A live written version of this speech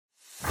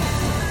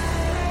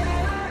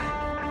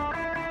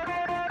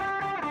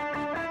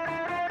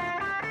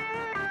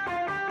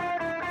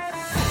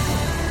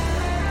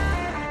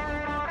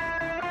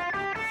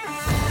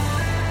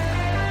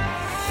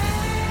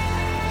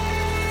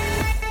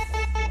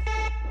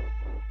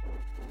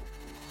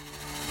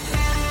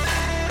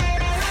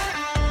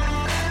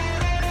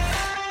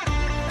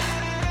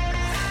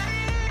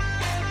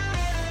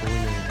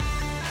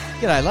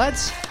G'day,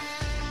 lads.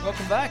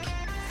 Welcome back.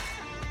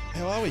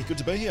 How are we? Good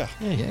to be here.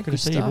 Yeah, good to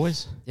see you,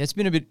 boys. Yeah, it's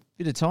been a bit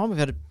of time. We've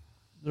had a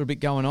little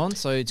bit going on,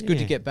 so it's good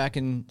to get back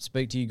and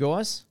speak to you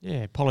guys.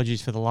 Yeah,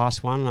 apologies for the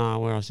last one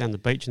where I was down the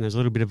beach and there's a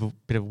little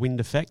bit of wind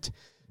effect.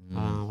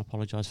 I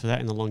apologise for that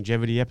in the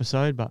longevity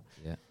episode, but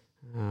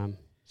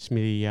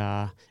Smithy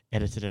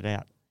edited it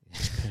out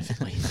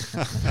perfectly.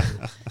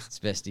 It's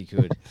best he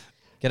could.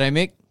 G'day,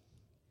 Mick.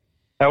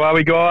 How are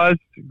we, guys?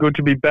 Good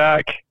to be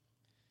back.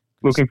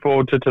 Looking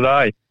forward to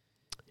today.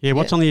 Yeah,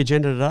 what's on the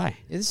agenda today?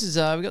 Yeah, this is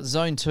we've got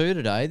Zone 2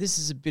 today. This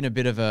has been a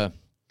bit of a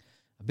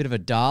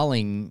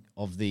darling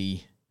of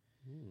the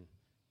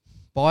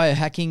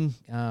biohacking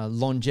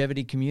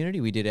longevity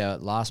community. We did our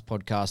last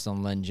podcast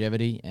on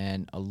longevity,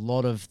 and a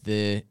lot of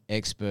the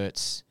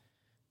experts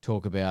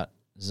talk about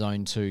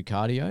Zone 2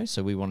 cardio.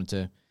 So we wanted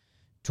to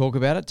talk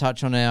about it,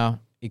 touch on our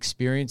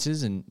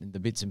experiences and the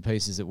bits and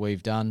pieces that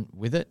we've done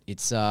with it.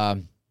 It's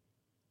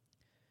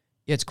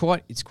it's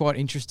quite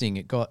interesting.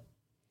 It got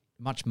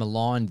much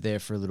maligned there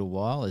for a little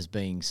while as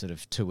being sort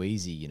of too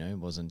easy. You know, it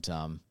wasn't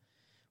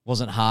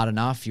hard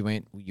enough. You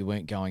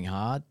weren't going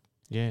hard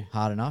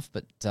enough.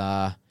 But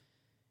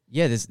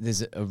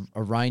there's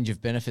a range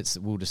of benefits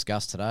that we'll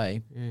discuss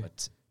today. Yeah.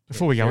 But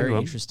before we go into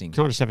them,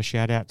 can I just have a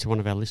shout out to one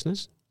of our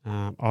listeners,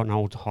 an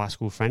old high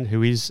school friend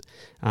who is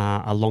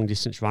a long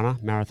distance runner,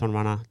 marathon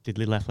runner, did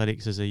little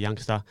athletics as a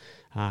youngster.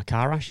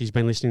 Cara, she's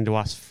been listening to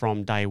us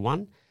from day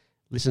one.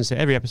 Listens to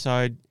every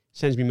episode.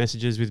 Sends me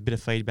messages with a bit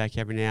of feedback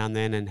every now and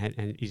then,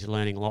 and he's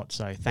learning a lot.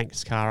 So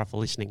thanks, Cara, for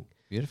listening.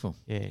 Beautiful.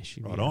 Yeah,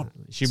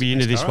 she'll be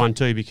into this one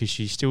too because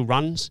she still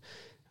runs.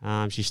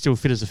 She's still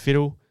fit as a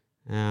fiddle.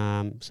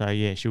 So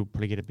yeah, she'll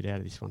probably get a bit out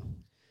of this one.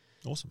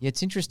 Awesome. Yeah,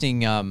 it's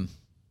interesting.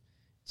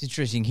 It's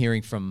interesting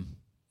hearing from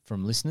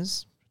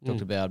listeners.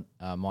 Talked about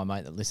my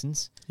mate that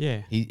listens.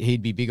 Yeah,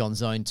 he'd be big on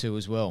Zone 2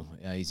 as well.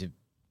 He's the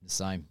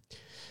same.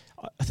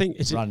 I think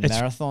it's run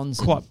marathons.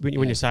 Quite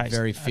when you say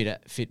very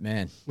fit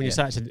man. When you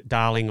say it's a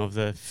darling of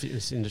the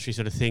fitness industry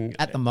sort of thing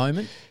at the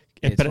moment,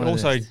 but it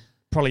also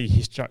probably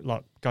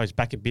goes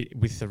back a bit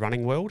with the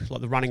running world.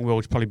 Like the running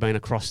world's probably been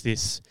across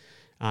this.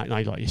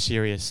 Like your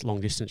serious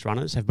long distance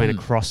runners have been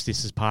across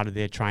this as part of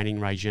their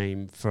training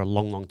regime for a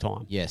long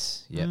time.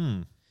 Yes. Yeah.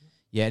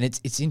 Yeah, and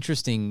it's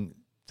interesting,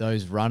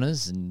 those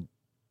runners and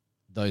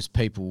those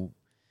people.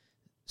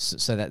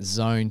 So that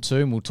Zone 2,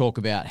 and we'll talk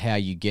about how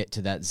you get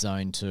to that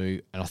Zone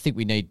 2. And I think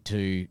we need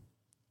to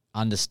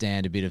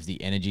understand a bit of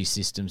the energy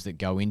systems that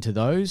go into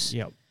those.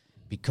 Yep.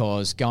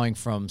 Because going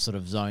from sort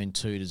of Zone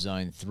 2 to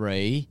Zone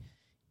 3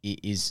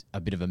 is a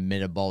bit of a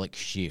metabolic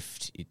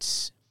shift.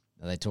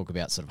 They talk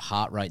about sort of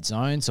heart rate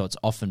zone, so it's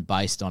often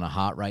based on a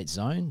heart rate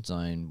zone,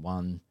 Zone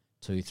 1,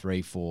 2,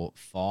 3, 4,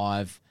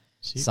 5,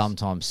 6.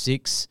 Sometimes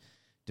 6.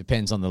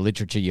 Depends on the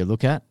literature you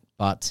look at.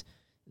 But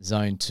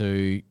Zone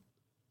 2...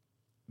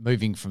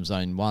 moving from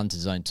Zone 1 to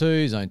Zone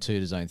 2, Zone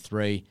 2 to Zone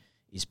 3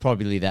 is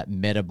probably that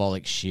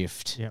metabolic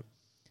shift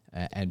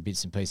and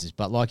bits and pieces.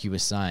 But like you were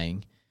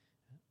saying,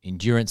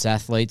 endurance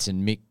athletes,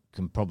 and Mick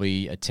can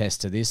probably attest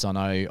to this. I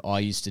know I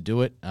used to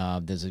do it.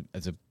 There's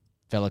a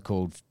fella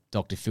called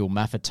Dr. Phil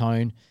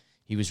Maffetone.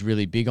 He was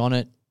really big on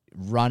it,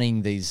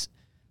 running these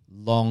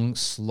long,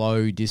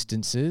 slow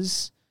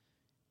distances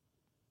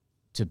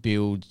to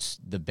build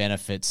the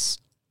benefits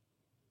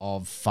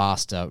of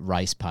faster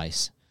race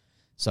pace.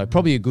 So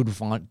probably a good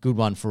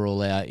one for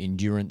all our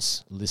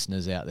endurance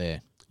listeners out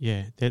there.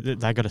 Yeah,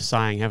 they got a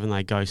saying, haven't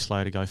they? Go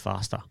slow to go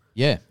faster.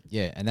 Yeah,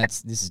 and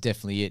this is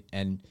definitely it.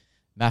 And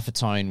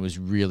Maffetone was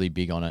really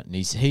big on it, and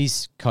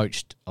he's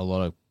coached a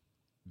lot of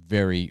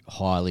very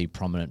highly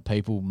prominent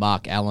people.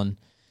 Mark Allen,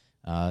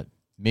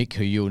 Mick,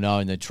 who you'll know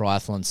in the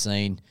triathlon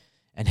scene,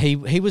 and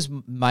he was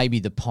maybe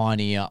the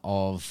pioneer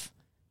of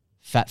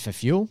fat for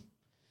fuel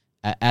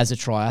as a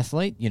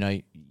triathlete. You know.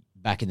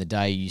 Back in the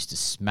day, you used to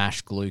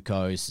smash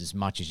glucose as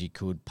much as you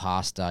could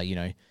past,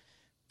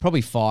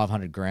 probably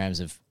 500 grams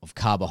of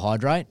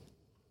carbohydrate.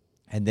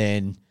 And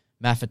then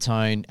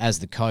Maffetone as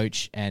the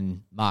coach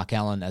and Mark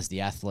Allen as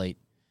the athlete,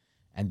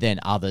 and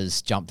then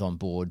others jumped on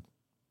board,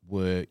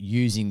 were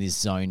using this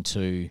Zone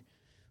 2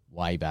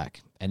 way back.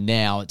 And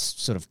now it's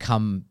sort of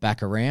come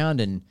back around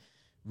and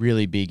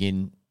really big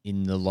in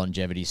the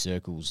longevity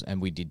circles.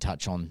 And we did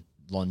touch on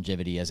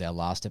longevity as our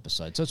last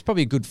episode. So it's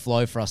probably a good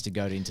flow for us to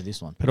go into this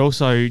one. But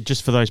also,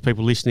 just for those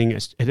people listening,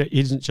 it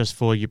isn't just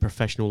for your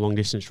professional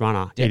long-distance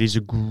runner. Yep. It is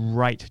a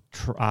great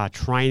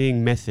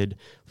training method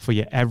for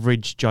your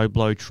average Joe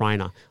Blow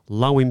trainer.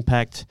 Low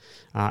impact.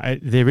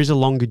 There is a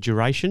longer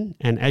duration.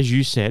 And as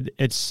you said,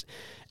 it's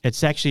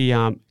actually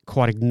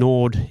quite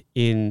ignored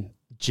in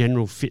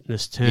general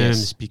fitness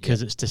terms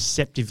because it's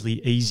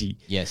deceptively easy.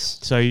 Yes.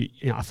 So a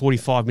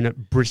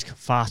 45-minute brisk,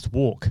 fast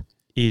walk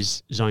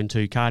is Zone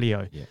 2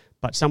 cardio. Yeah.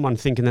 But someone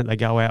thinking that they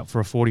go out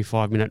for a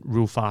 45-minute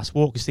real fast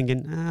walk is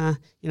thinking,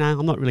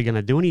 I'm not really going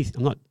to do anything.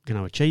 I'm not going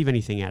to achieve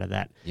anything out of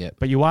that. Yep.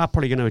 But you are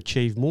probably going to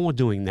achieve more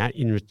doing that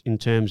in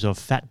terms of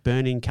fat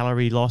burning,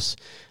 calorie loss,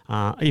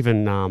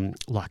 even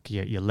like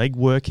your leg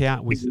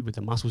workout with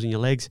the muscles in your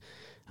legs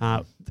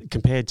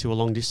compared to a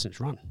long-distance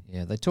run.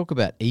 Yeah, they talk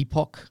about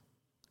EPOC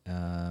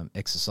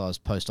exercise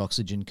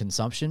post-oxygen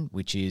consumption,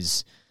 which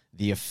is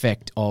the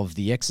effect of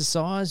the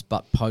exercise,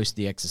 but post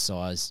the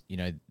exercise,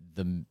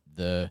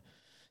 the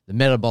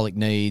metabolic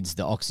needs,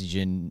 the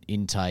oxygen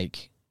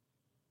intake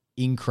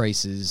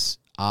increases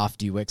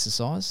after you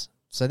exercise.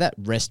 So that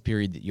rest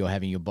period that you're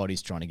having, your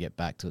body's trying to get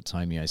back to its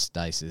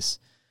homeostasis,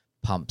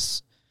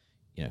 pumps,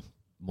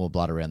 more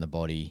blood around the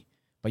body,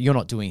 but you're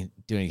not doing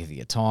anything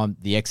at time.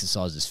 The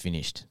exercise is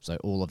finished. So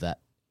all of that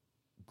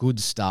good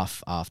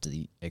stuff after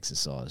the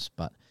exercise.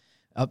 But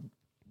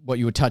what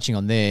you were touching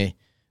on there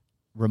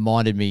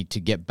reminded me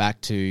to get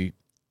back to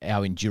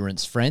our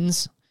endurance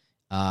friends.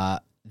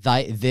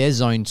 Their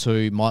zone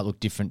 2 might look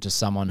different to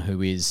someone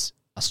who is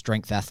a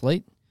strength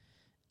athlete,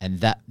 and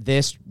that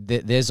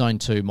their zone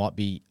 2 might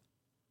be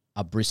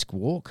a brisk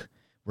walk,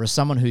 whereas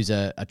someone who's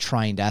a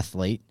trained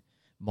athlete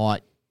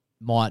might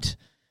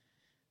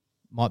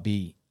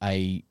be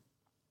a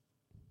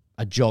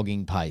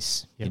jogging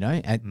pace,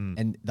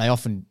 and they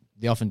often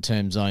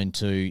term zone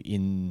 2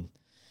 in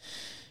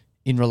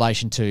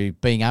relation to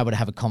being able to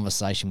have a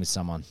conversation with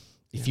someone.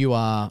 If you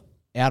are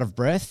out of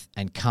breath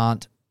and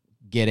can't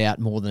get out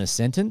more than a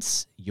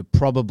sentence, you're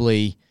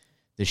probably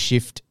the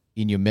shift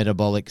in your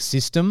metabolic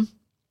system.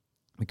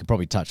 We could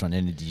probably touch on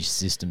energy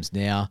systems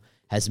now,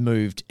 has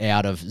moved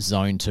out of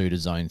zone 2 to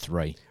zone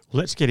 3.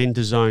 Let's get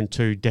into zone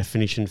 2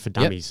 definition for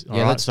dummies.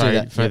 Yep. Let's do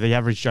that. For the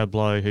average Joe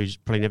Blow who's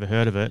probably never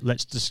heard of it,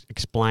 let's just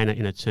explain it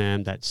in a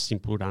term that's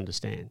simple to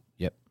understand.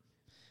 Yep.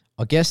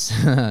 I guess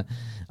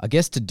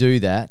to do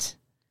that,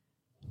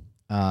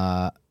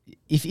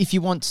 if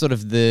you want sort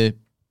of the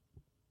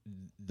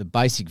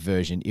basic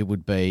version, it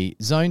would be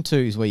zone 2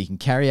 is where you can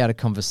carry out a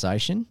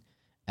conversation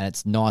and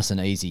it's nice and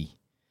easy.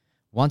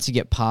 Once you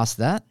get past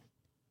that,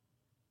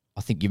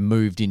 I think you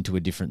moved into a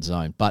different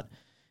zone. But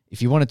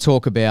if you want to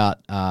talk about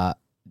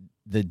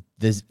the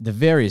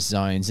various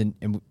zones,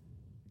 and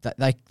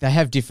they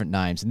have different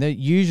names, and they're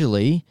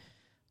usually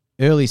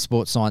early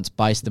sports science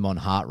based them on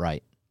heart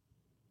rate.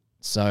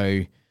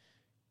 So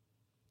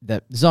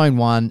the zone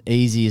 1,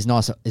 easy, is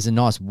a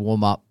nice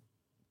warm up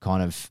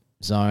kind of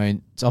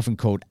zone. It's often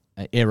called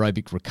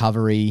aerobic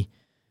recovery.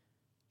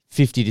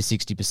 50 to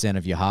 60%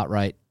 of your heart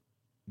rate,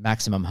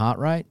 maximum heart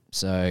rate.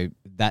 So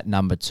that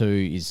number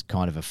 2 is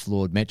kind of a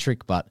flawed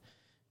metric, but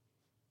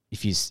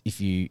if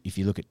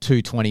you look at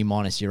 220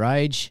 minus your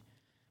age,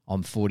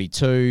 I'm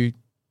 42,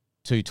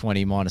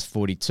 220 minus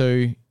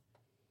 42.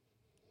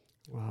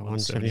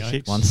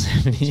 176.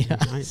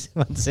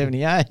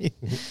 178.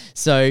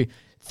 So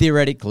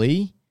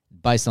theoretically,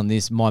 based on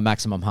this, my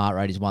maximum heart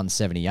rate is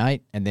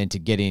 178. And then to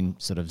get in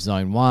sort of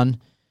zone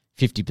 1,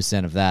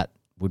 50% of that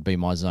would be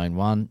my zone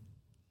 1.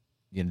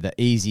 The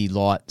easy,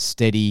 light,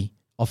 steady,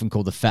 often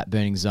called the fat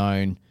burning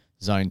zone,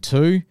 zone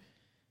 2.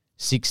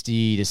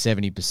 60 to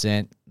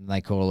 70%,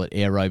 they call it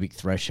aerobic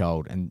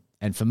threshold. And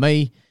for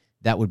me,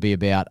 that would be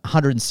about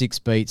 106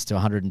 beats to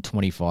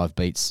 125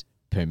 beats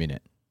per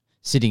minute.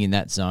 Sitting in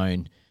that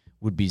zone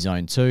would be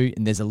zone 2.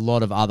 And there's a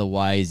lot of other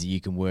ways that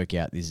you can work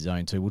out this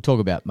zone 2. We'll talk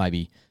about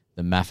maybe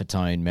the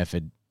Maffetone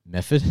method, the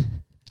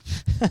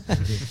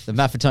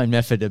Maffetone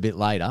method a bit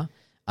later.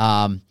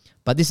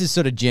 But this is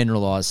sort of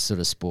generalized sort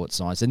of sports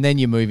science. And then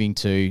you're moving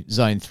to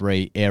zone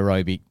 3,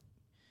 aerobic,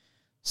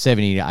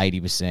 70 to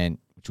 80%,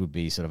 which would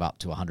be sort of up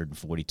to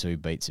 142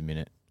 beats a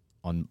minute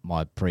on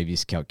my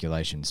previous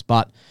calculations.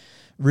 But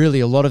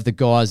really, a lot of the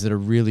guys that are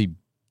really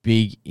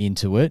big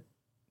into it,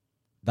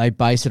 they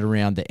base it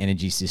around the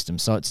energy system.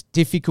 So it's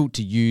difficult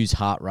to use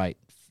heart rate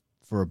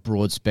for a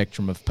broad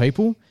spectrum of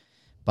people.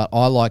 But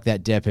I like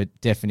that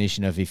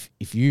definition of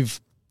if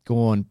you've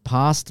gone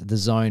past the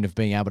zone of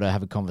being able to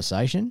have a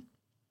conversation,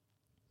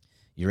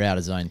 you're out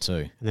of zone 2.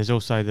 And there's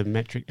also the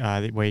metric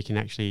where you can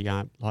actually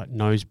like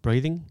nose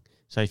breathing.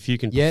 So if you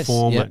can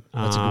perform it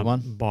that's a good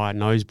one. by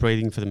nose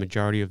breathing for the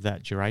majority of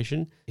that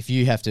duration. If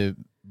you have to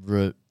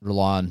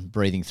rely on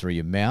breathing through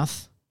your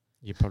mouth,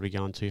 you're probably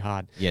going too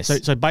hard. Yes.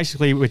 So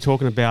basically we're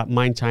talking about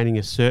maintaining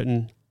a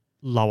certain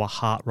lower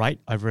heart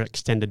rate over an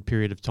extended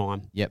period of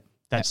time. Yep.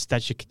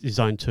 That's your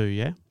zone 2,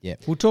 yeah? Yeah.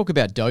 We'll talk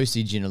about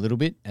dosage in a little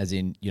bit, as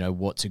in,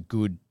 what's a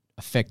good,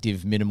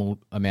 effective, minimal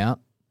amount.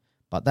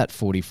 But that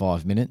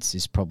 45 minutes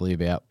is probably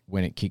about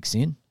when it kicks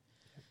in.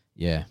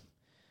 Yeah.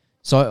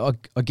 So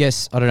I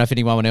guess, I don't know if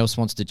anyone else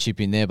wants to chip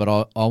in there,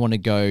 but I want to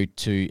go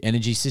to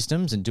energy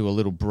systems and do a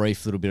little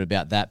bit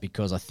about that,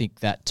 because I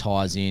think that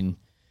ties in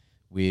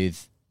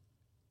with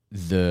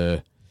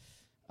the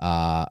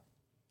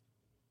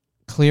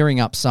clearing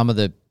up some of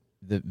the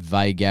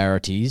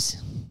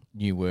vagarities,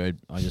 new word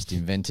I just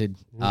invented,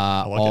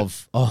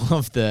 of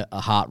the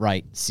heart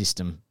rate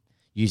system,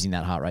 using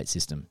that heart rate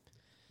system.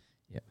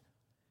 Yeah.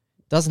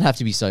 Doesn't have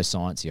to be so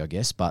sciencey, I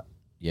guess, but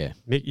yeah.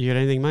 Mick, you got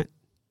anything, mate?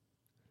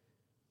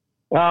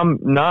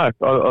 No,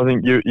 I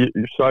think you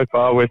so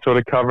far we're sort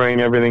of covering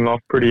everything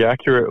off pretty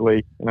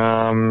accurately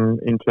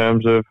in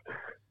terms of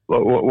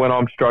when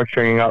I'm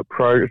structuring up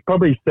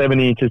probably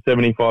 70 to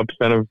 75%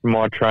 of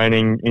my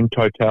training in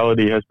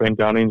totality has been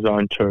done in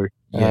zone 2.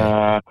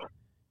 Yeah.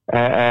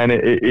 and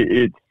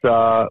it's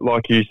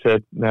like you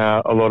said,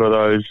 a lot of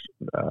those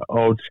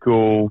old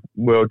school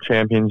world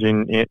champions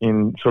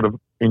in sort of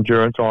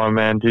endurance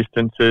Ironman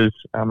distances,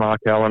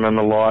 Mark Allen and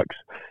the likes,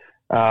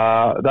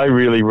 they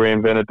really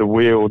reinvented the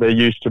wheel. There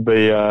used to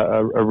be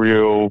a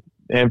real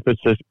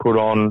emphasis put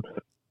on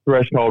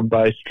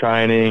threshold-based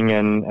training,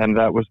 and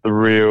that was the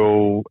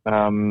real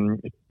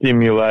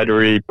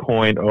stimulatory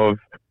point of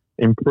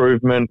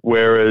improvement,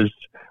 whereas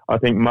I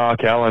think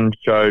Mark Allen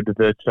showed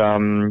that,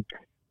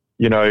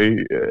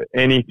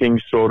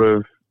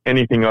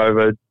 anything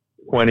over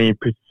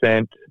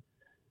 20%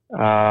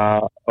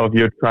 of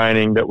your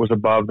training that was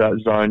above that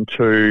zone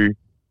 2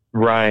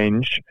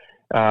 range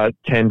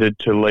tended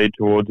to lead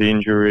towards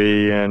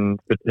injury and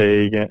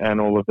fatigue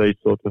and all of these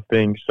sorts of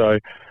things. So,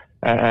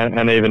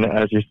 and even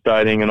as you're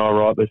stating, and I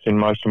write this in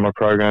most of my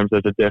programs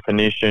as a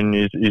definition,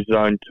 is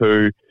zone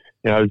 2.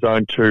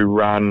 Zone 2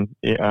 run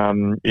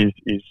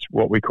is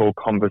what we call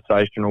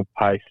conversational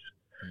pace.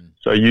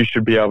 So you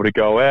should be able to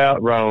go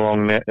out, run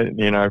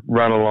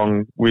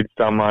along with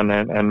someone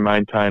and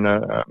maintain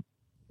a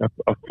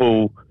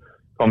full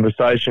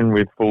conversation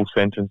with full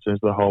sentences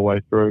the whole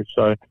way through.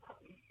 So,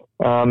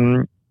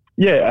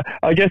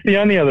 I guess the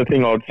only other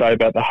thing I would say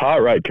about the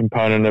heart rate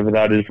component of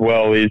that as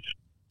well is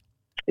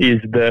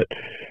that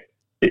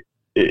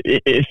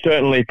it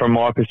certainly from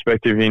my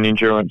perspective in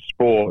endurance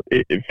sport,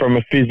 from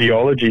a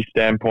physiology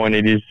standpoint,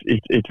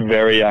 it's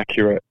very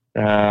accurate.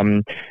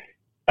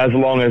 As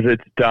long as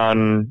it's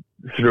done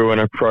through an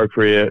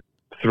appropriate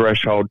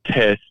threshold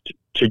test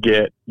to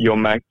get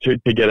to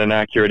get an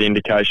accurate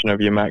indication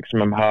of your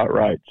maximum heart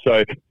rate.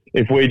 So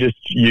if we just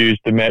use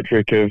the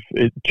metric of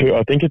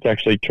I think it's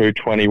actually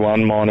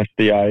 221 minus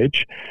the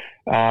age,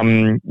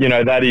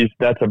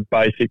 that's a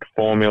basic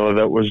formula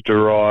that was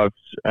derived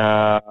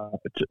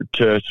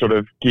to sort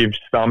of give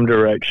some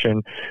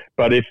direction.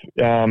 But if,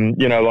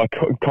 like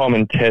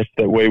common tests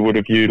that we would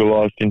have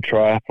utilised in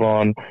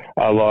triathlon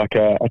are like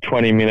a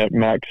 20-minute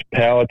max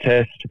power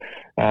test.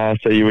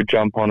 So you would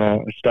jump on a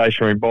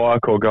stationary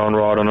bike or go and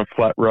ride on a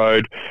flat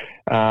road.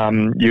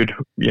 You'd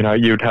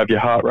have your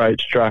heart rate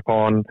strap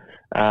on,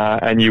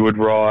 and you would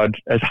ride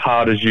as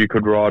hard as you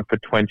could ride for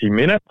 20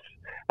 minutes.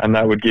 And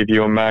that would give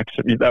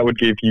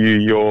you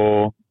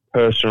your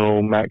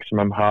personal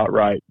maximum heart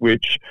rate,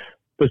 which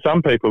for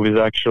some people is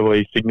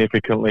actually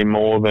significantly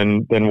more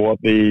than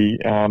what the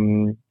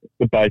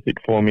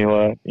basic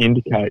formula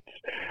indicates.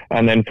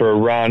 And then for a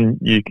run,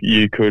 you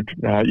could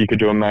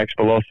do a max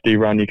velocity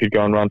run. You could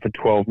go and run for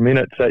 12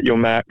 minutes at your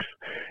max,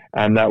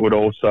 and that would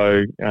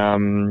also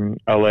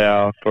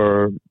allow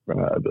for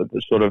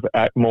the sort of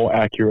more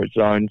accurate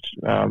zones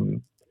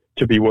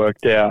to be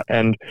worked out.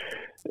 And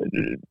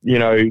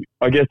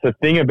I guess the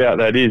thing about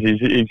that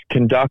is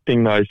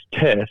conducting those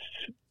tests.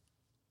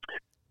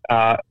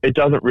 It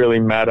doesn't really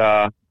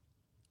matter,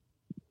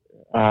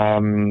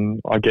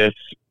 I guess,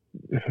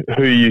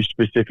 who you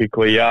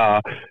specifically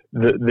are.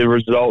 The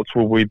results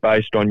will be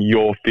based on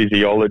your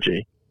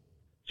physiology.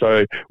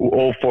 So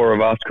all 4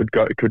 of us could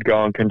go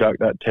and conduct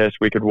that test.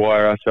 We could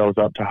wire ourselves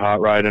up to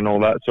heart rate and all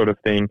that sort of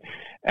thing,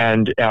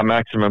 and our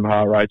maximum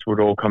heart rates would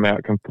all come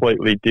out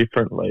completely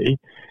differently,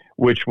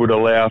 which would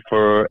allow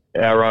for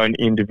our own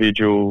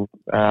individual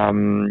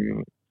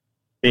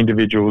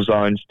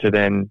zones to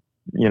then,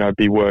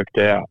 be worked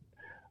out,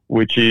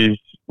 which is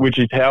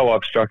how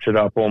I've structured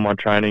up all my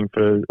training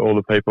for all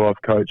the people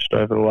I've coached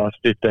over the last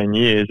 15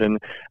 years. And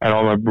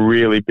I'm a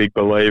really big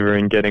believer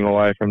in getting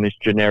away from this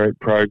generic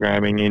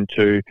programming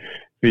into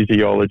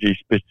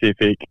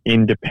physiology-specific,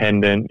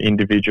 independent,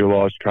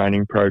 individualised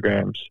training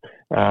programs.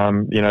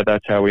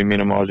 That's how we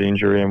minimise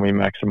injury and we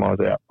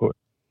maximise output.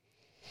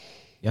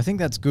 Yeah, I think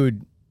that's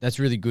good. That's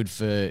really good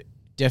for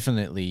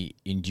definitely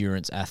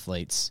endurance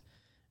athletes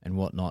and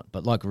whatnot.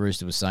 But like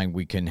Rooster was saying,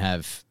 we can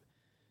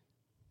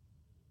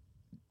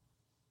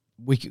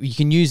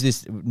use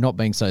this not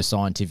being so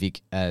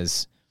scientific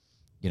as,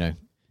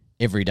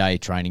 everyday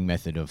training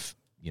method of,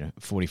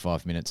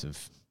 45 minutes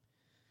of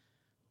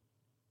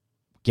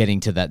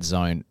getting to that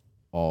zone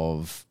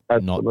of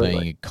not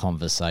being a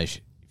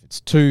conversation.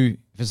 If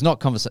it's not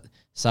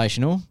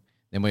conversational,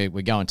 then we're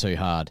going too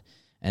hard.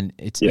 And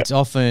it's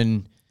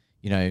often,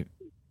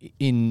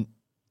 in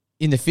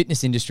the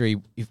fitness industry,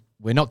 if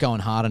we're not going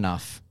hard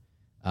enough,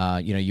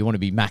 you want to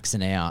be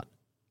maxing out.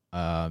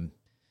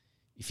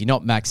 If you're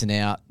not maxing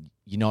out,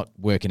 you're not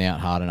working out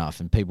hard enough.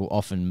 And people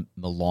often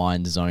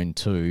malign zone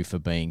 2 for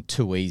being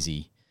too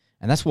easy.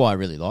 And that's why I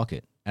really like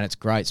it. And it's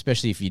great,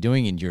 especially if you're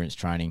doing endurance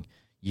training.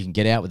 You can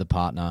get out with a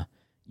partner.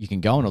 You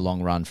can go on a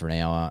long run for an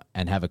hour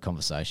and have a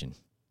conversation.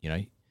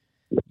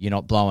 You're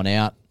not blowing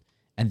out.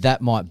 And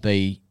that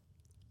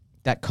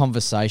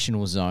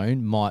conversational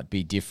zone might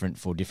be different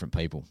for different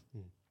people.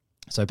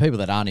 So people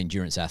that aren't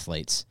endurance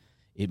athletes,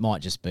 it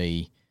might just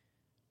be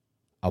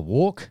a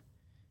walk.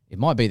 It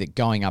might be that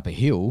going up a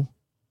hill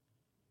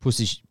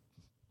pushes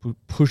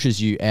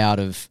you out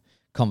of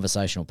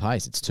conversational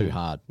pace. It's too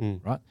hard,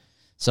 right?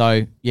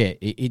 So, yeah,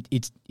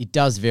 it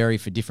does vary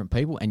for different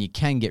people, and you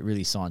can get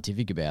really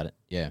scientific about it,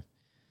 yeah.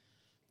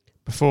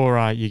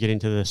 before you get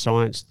into the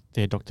science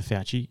there, Dr.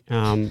 Fauci,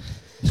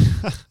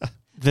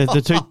 the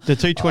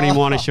 220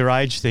 minus your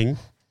age thing,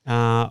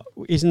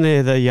 isn't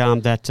there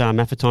the that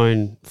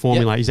Maffetone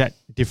formula? Yep. Is that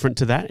different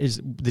to that? Is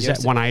that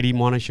 180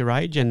 minus your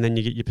age, and then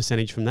you get your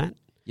percentage from that?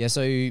 Yeah,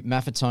 so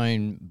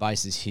Maffetone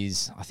bases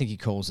his, I think he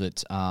calls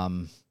it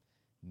maximal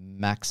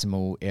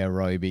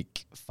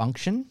aerobic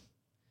function.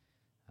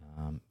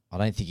 I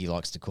don't think he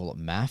likes to call it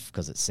MAF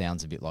because it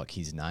sounds a bit like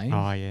his name.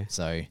 Oh, yeah.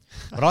 So,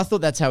 but I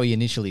thought that's how he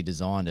initially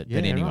designed it. Yeah,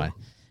 but anyway,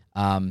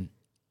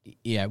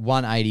 right.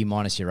 180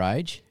 minus your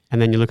age.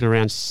 And then you're looking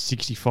around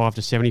 65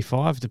 to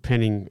 75,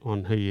 depending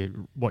on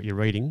what you're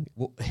reading.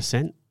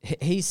 Percent.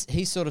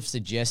 He's sort of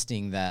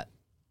suggesting that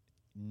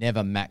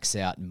never max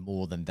out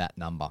more than that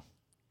number.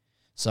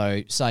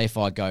 So, say if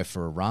I go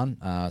for a run,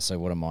 so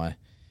what am I?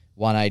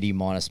 180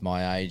 minus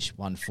my age,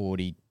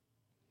 140.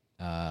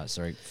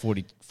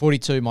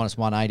 42 minus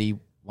 180,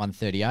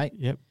 138.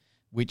 Yep.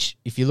 Which,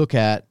 if you look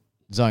at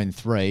zone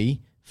 3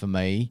 for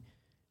me,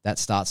 that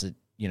starts at,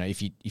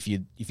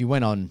 if you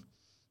went on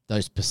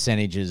those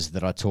percentages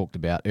that I talked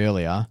about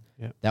earlier,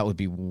 yep, that would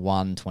be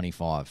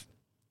 125.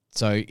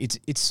 So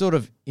it's sort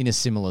of in a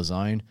similar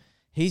zone.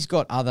 He's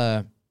got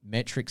other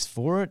metrics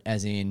for it,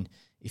 as in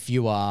if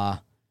you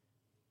are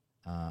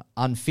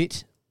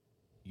unfit,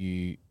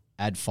 you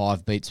add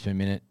 5 beats per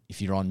minute.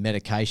 If you're on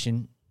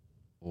medication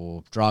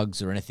or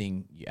drugs or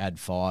anything, you add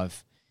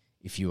 5.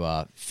 If you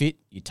are fit,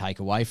 you take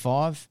away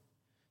 5.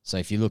 So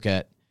if you look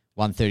at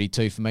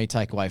 132 for me,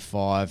 take away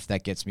 5,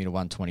 that gets me to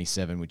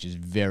 127, which is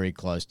very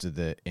close to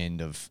the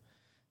end of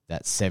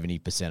that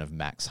 70% of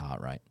max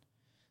heart rate.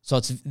 So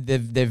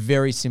they're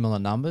very similar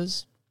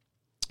numbers.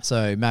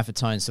 So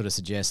Maffetone sort of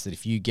suggests that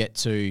if you get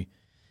to,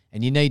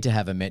 and you need to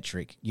have a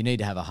metric, you need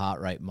to have a heart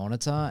rate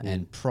monitor,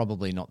 and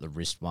probably not the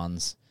wrist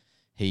ones.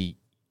 He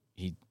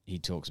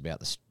talks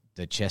about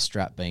the chest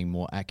strap being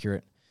more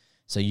accurate.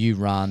 So you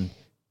run,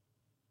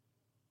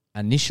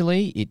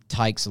 initially it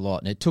takes a lot,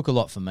 and it took a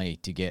lot for me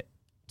to get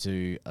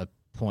to a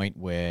point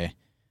where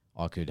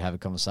I could have a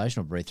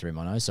conversation or breathe through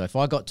my nose. So if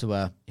I got to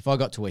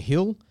a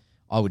hill,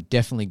 I would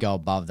definitely go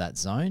above that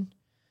zone.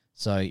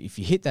 So if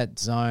you hit that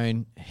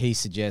zone, he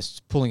suggests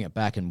pulling it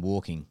back and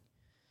walking.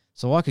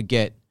 So I could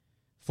get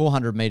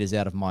 400 meters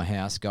out of my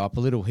house, go up a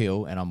little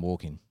hill, and I'm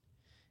walking.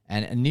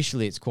 And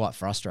initially it's quite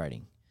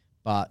frustrating.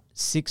 But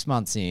 6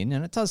 months in,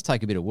 and it does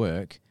take a bit of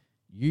work,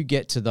 you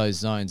get to those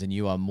zones and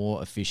you are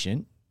more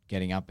efficient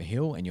getting up a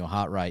hill, and your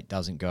heart rate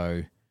doesn't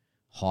go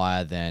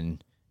higher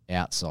than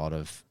outside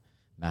of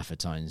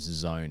Maffetone's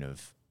zone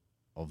of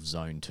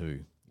zone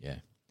 2. Yeah.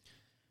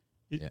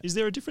 Is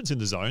there a difference in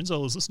the zones? I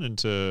was listening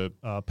to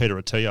Peter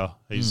Attia.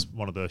 He's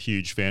one of the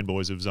huge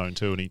fanboys of Zone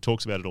 2, and he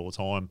talks about it all the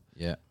time.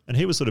 Yeah. And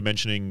he was sort of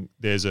mentioning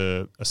there's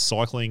a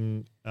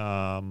cycling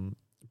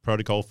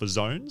protocol for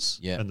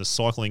zones, and the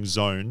cycling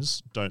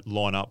zones don't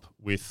line up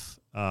with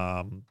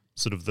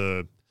sort of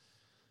the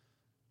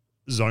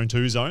Zone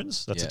 2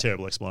 zones. That's a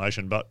terrible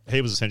explanation, but he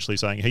was essentially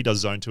saying he does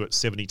Zone 2 at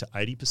 70 to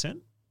 80%.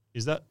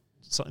 Is that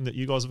something that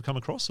you guys have come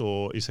across,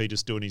 or is he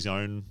just doing his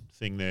own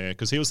thing there?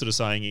 Because he was sort of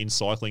saying in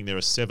cycling there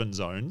are 7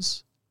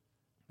 zones,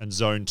 and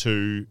Zone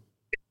 2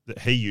 that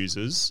he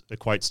uses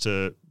equates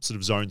to sort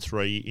of Zone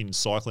 3 in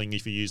cycling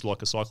if you use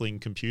like a cycling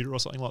computer or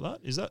something like that.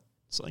 Is that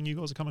something you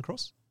guys have come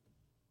across?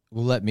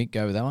 We'll let Mick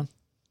go with that one.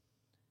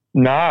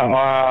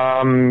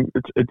 No,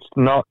 it's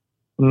not.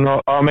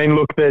 I mean,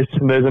 look, there's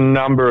a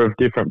number of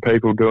different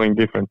people doing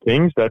different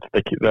things. That's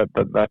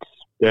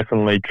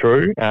definitely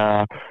true.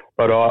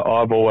 But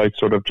I've always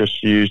sort of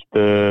just used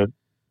the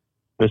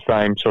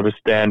same sort of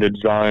standard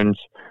zones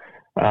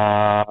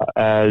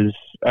as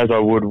I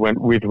would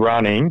with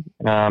running.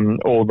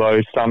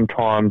 Although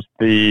sometimes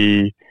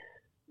the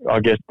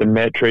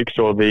metrics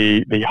or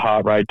the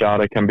heart rate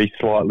data can be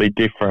slightly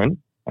different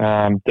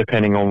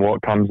depending on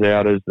what comes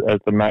out as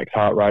the max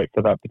heart rate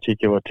for that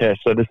particular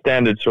test. So the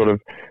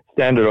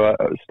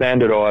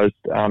standardized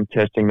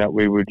testing that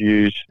we would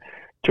use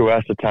to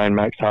ascertain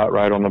max heart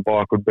rate on the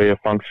bike would be a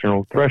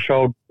functional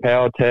threshold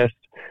power test,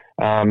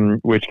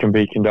 which can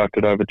be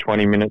conducted over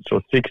 20 minutes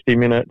or 60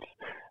 minutes.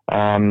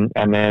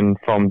 And then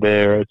from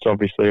there, it's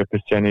obviously a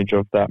percentage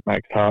of that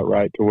max heart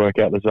rate to work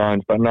out the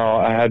zones. But no,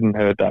 I hadn't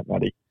heard that,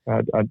 Matty.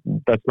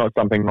 That's not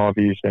something I've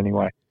used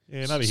anyway.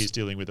 Yeah, maybe he's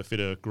dealing with a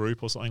fitter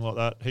group or something like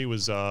that. He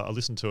was. I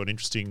listened to an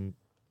interesting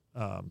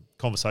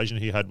conversation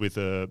he had with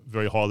a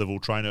very high-level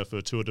trainer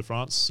for Tour de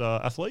France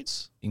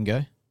athletes.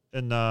 Ingo?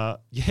 And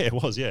it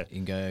was, yeah.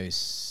 Ingo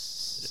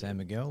San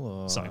Miguel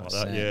or something like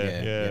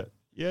that.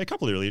 Yeah, a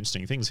couple of really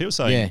interesting things. He was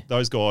saying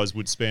those guys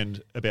would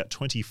spend about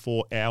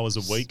 24 hours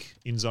a week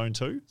in Zone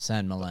 2.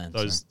 San Milan.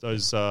 Those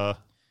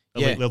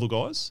elite level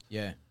guys.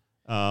 Yeah.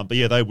 But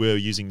yeah, they were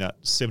using that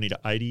 70 to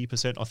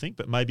 80%, I think,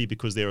 but maybe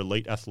because they're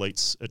elite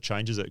athletes, it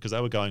changes it, because they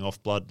were going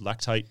off blood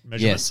lactate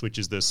measurements, which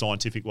is the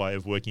scientific way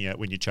of working out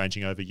when you're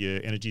changing over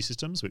your energy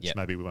systems, which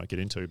maybe we won't get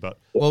into. But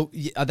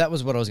that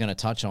was what I was going to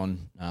touch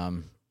on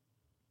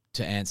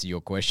to answer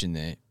your question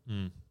there.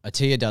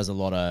 Attia does a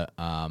lot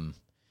of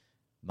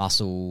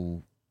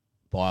muscle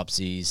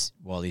biopsies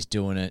while he's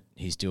doing it.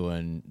 He's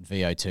doing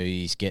VO2.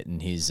 He's getting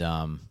his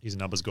He's a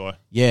numbers guy.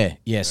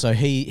 Yeah. So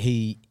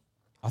he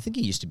I think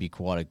he used to be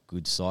quite a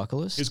good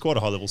cyclist. He's quite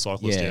a high level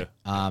cyclist. Yeah.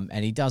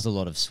 And he does a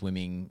lot of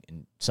swimming,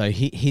 and so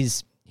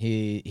his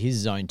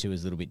zone 2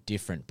 is a little bit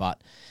different,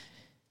 but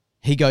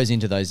he goes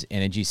into those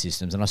energy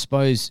systems, and I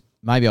suppose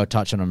maybe I'll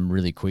touch on them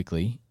really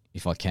quickly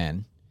if I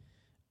can.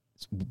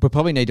 We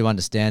probably need to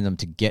understand them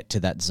to get to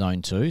that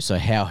zone 2. So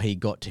how he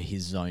got to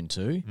his zone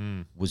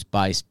 2 was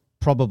based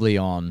probably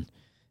on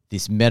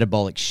this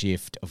metabolic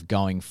shift of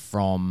going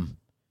from.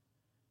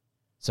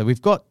 So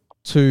we've got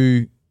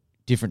 2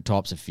 different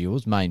types of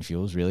fuels, main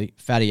fuels really,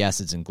 fatty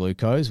acids and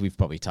glucose. We've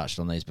probably touched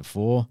on these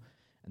before,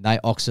 and they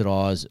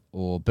oxidize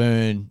or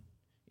burn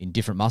in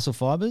different muscle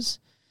fibers.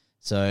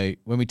 So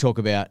when we talk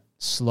about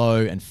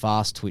slow and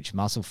fast twitch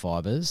muscle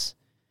fibers,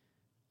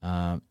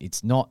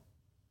 it's not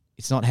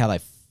how they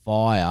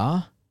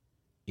fire,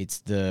 it's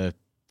the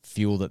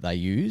fuel that they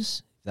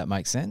use, if that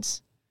makes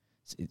sense.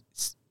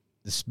 It's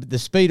the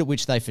speed at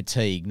which they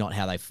fatigue, not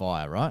how they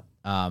fire, right?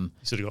 You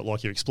sort of got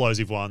like your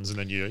explosive ones and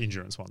then your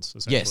endurance ones,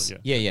 essentially.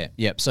 Yes,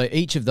 yeah. So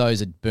each of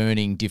those are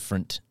burning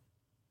different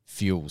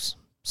fuels.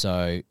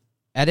 So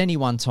at any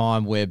one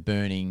time, we're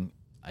burning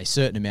a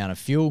certain amount of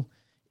fuel.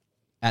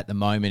 At the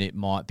moment, it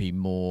might be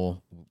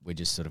more, we're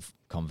just sort of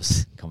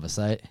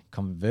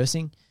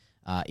conversing.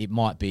 It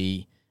might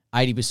be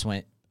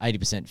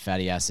 80%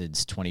 fatty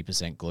acids,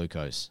 20%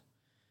 glucose.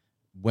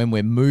 When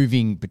we're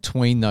moving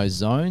between those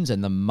zones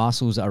and the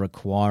muscles are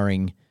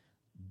requiring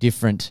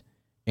different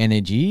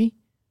energy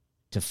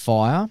to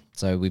fire,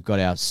 so we've got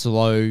our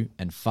slow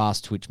and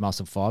fast twitch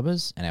muscle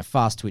fibers, and our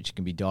fast twitch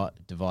can be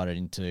divided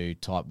into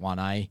type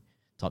 1A,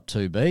 type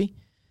 2B.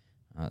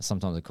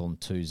 Sometimes they call them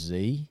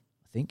 2Z, I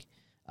think.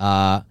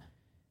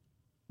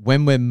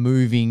 When we're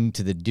moving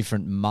to the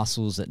different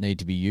muscles that need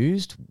to be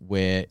used,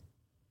 we're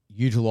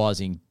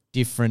utilizing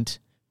different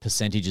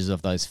percentages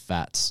of those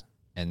fats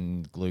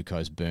and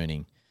glucose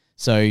burning.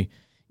 So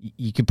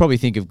you can probably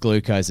think of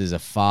glucose as a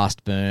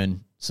fast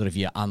burn, sort of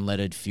your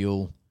unleaded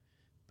fuel.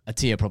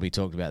 Attia probably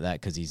talked about that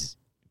because he's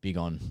big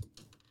on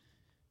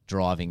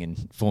driving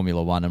and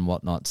Formula One and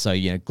whatnot. So,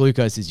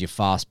 glucose is your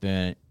fast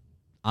burn,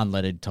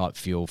 unleaded type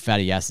fuel.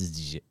 Fatty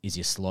acids is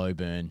your slow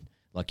burn,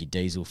 like your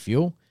diesel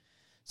fuel.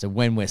 So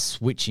when we're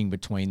switching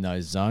between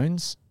those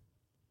zones,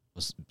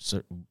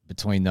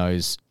 between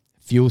those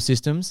fuel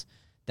systems,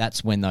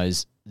 that's when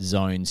those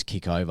zones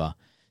kick over.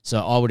 So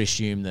I would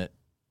assume that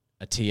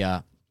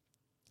Attia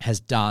has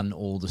done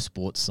all the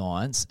sports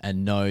science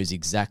and knows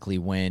exactly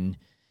when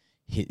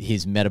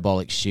his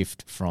metabolic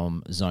shift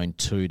from zone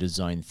 2 to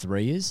zone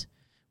 3 is,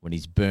 when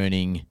he's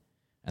burning,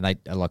 and they,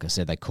 like I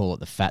said, they call it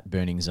the fat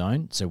burning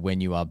zone. So when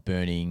you are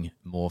burning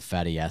more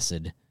fatty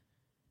acid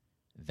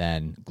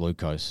than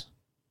glucose.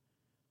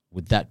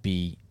 Would that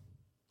be...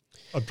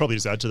 I'd probably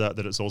just add to that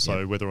it's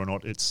also whether or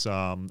not it's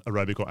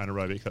aerobic or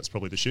anaerobic. That's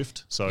probably the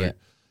shift. So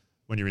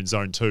when you're in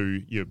zone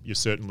 2, you're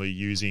certainly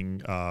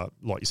using,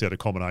 like you said, a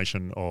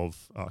combination of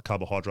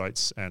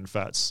carbohydrates and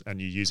fats,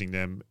 and you're using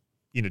them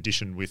in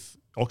addition with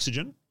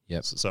oxygen.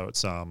 Yep. So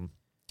it's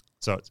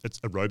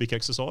aerobic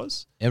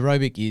exercise.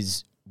 Aerobic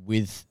is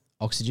with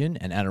oxygen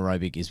and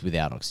anaerobic is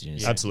without oxygen.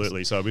 Yeah.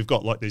 Absolutely. So we've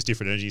got like these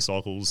different energy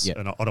cycles,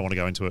 and I don't want to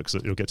go into it because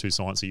it'll get too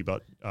sciencey,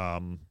 but...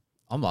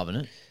 I'm loving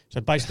it. So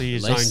basically,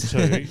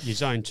 your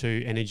zone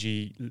 2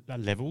 energy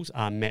levels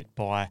are met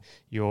by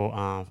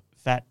your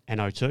fat and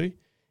O2,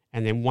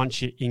 and then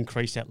once you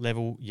increase that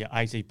level, your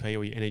ATP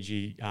or your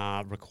energy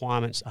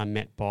requirements are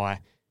met by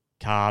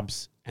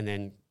carbs and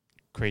then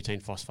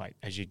creatine phosphate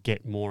as you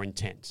get more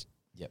intense.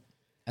 Yep,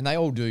 and they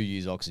all do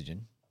use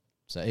oxygen.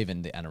 So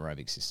even the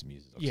anaerobic system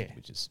uses oxygen,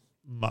 which is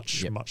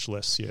much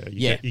less.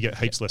 You get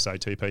heaps less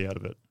ATP out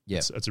of it. Yeah,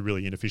 it's a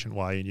really inefficient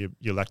way, and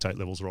your lactate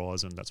levels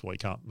rise, and that's why you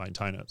can't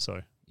maintain it. So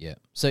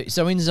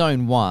so in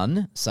zone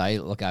 1, say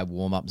like our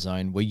warm up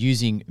zone, we're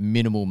using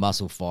minimal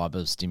muscle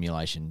fiber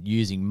stimulation,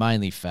 using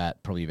mainly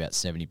fat, probably about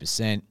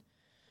 70%.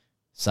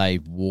 Say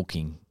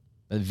walking,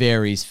 it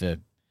varies for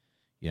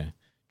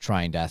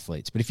trained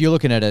athletes. But if you're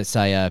looking at a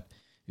sub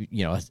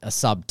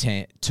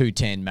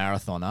 210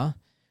 marathoner,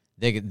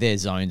 their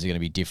zones are going to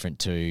be different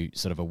to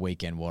sort of a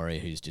weekend warrior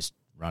who's just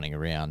running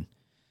around.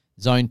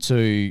 Zone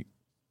 2,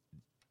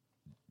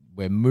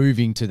 we're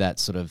moving to that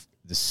sort of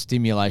the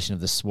stimulation of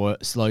the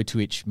slow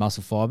twitch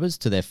muscle fibers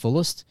to their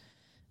fullest,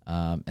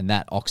 and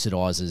that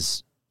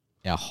oxidizes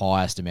our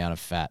highest amount of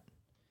fat.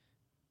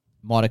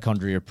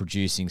 Mitochondria are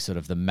producing sort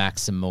of the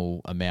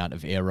maximal amount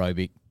of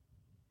aerobic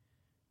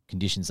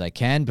conditions they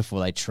can before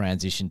they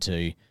transition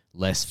to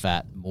less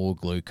fat, more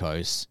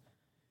glucose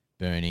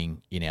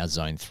burning in our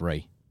zone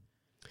 3.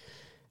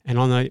 And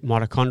on the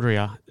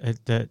mitochondria,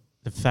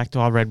 the fact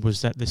I read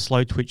was that the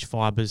slow twitch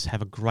fibers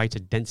have a greater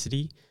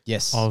density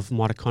of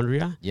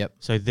mitochondria. Yep.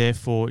 So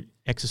therefore,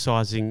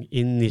 exercising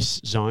in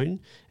this zone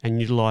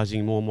and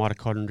utilizing more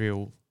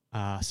mitochondrial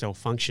cell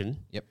function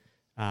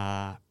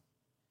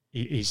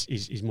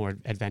is more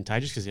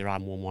advantageous because there are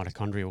more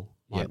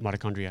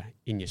mitochondria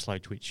in your slow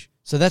twitch.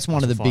 So that's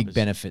one of the big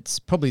benefits,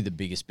 probably the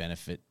biggest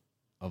benefit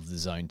of the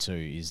zone 2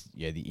 is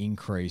the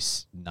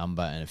increased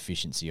number and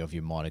efficiency of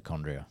your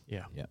mitochondria.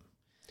 Yeah.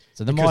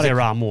 So because there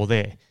are more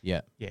there.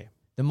 Yeah. Yeah.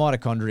 The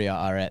mitochondria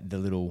are at the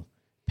little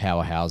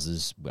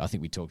powerhouses. I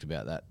think we talked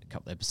about that a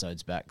couple of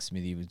episodes back.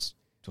 Smithy was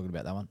talking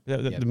about that one.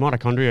 The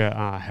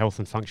mitochondria health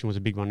and function was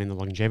a big one in the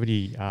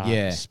longevity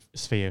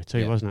sphere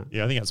too, wasn't it?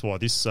 Yeah, I think that's why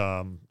this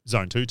zone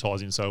 2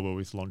 ties in so well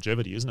with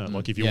longevity, isn't it?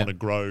 Like if you want to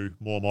grow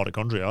more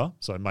mitochondria,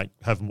 so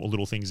have more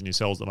little things in your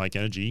cells that make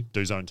energy,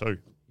 do zone 2.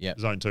 Yeah,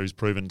 zone 2 is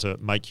proven to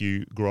make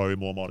you grow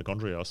more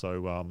mitochondria.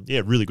 So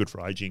really good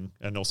for aging,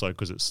 and also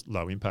because it's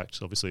low impact.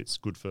 Obviously, it's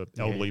good for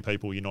elderly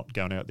people. You're not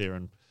going out there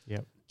and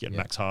getting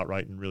max heart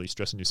rate and really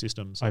stressing your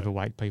system. So.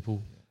 Overweight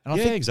people. And I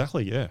think,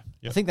 exactly. Yeah.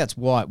 I think that's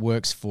why it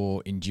works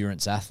for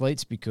endurance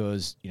athletes,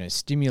 because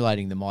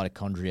stimulating the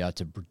mitochondria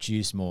to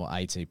produce more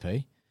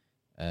ATP,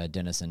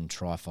 adenosine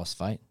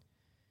triphosphate,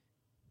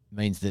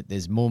 means that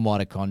there's more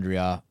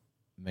mitochondria,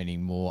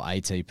 meaning more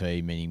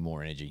ATP, meaning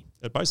more energy.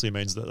 It basically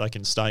means that they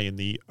can stay in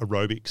the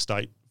aerobic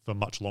state for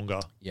much longer.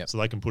 Yep. So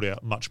they can put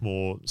out much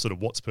more sort of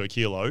watts per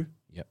kilo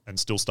and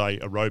still stay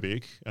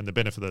aerobic. And the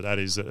benefit of that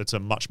is that it's a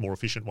much more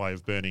efficient way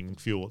of burning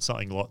fuel. It's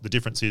something like the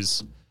difference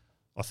is,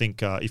 I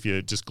think if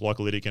you're just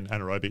glycolytic and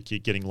anaerobic, you're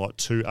getting like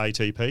 2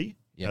 ATP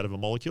out of a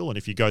molecule. And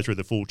if you go through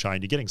the full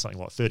chain, you're getting something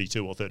like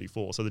 32 or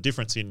 34. So the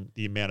difference in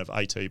the amount of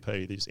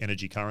ATP, this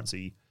energy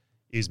currency,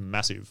 is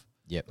massive.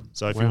 Yep.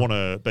 So if you want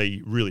to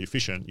be really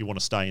efficient, you want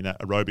to stay in that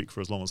aerobic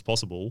for as long as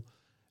possible.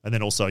 And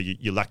then also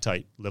your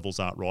lactate levels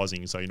aren't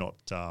rising, so you're not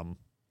going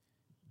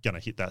to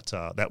hit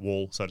that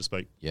wall, so to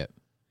speak. Yep.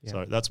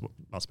 So that's what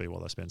must be why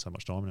they spend so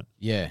much time in it.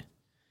 Yeah.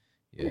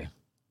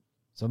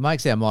 So it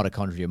makes our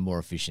mitochondria more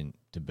efficient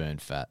to burn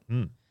fat.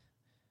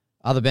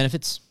 Other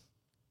benefits,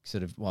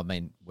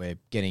 we're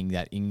getting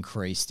that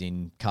increased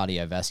in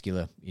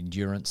cardiovascular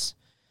endurance.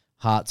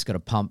 Heart's got to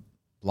pump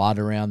blood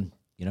around,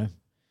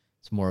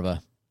 it's more of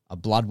a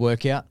blood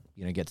workout,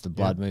 gets the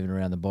blood moving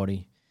around the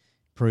body.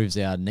 Improves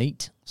our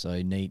NEAT.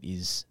 So NEAT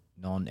is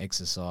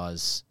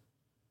non-exercise.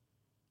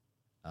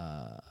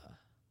 I'll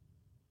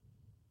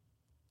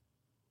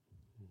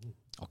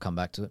come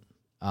back to it.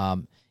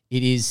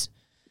 It is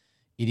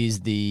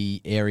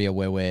the area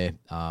where we're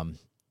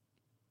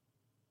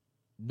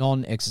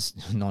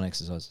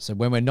non-exercise. So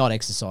when we're not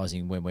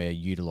exercising, when we're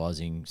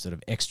utilizing sort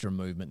of extra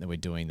movement that we're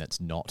doing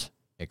that's not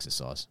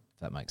exercise,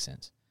 if that makes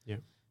sense. Yeah.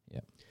 Yeah.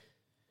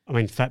 I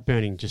mean, fat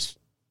burning just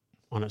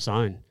on its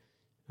own,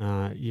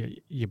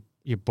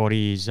 your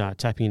body is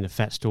tapping into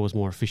fat stores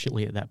more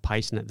efficiently at that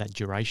pace and at that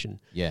duration.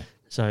 Yeah.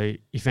 So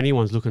if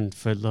anyone's looking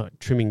for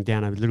trimming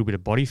down a little bit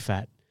of body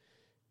fat,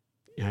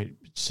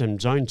 some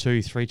zone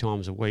 2 3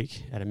 times a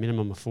week at a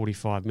minimum of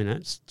 45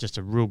 minutes, just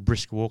a real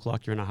brisk walk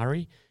like you're in a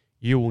hurry,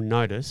 you will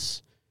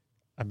notice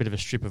a bit of a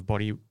strip of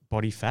body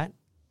fat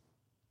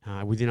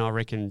within, I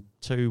reckon,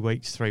 2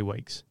 weeks, 3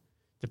 weeks,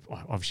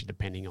 obviously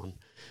depending on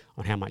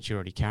how much you're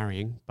already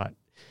carrying. But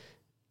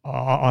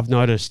I've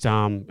noticed,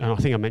 and I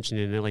think I mentioned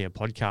in an earlier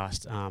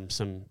podcast,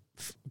 some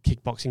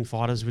kickboxing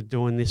fighters were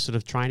doing this sort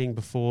of training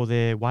before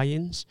their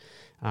weigh-ins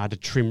to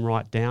trim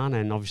right down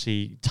and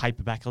obviously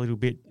taper back a little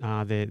bit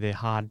their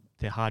hard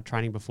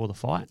training before the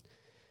fight.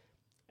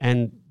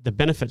 And the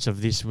benefits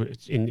of this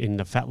in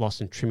the fat loss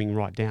and trimming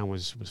right down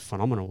was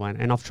phenomenal.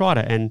 And I've tried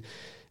it, and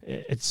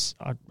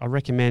I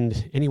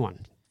recommend anyone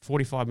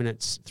 45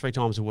 minutes 3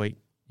 times a week,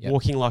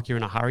 walking like you're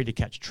in a hurry to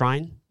catch a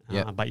train,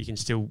 but you can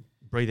still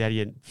breathe out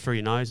through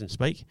your nose and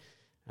speak.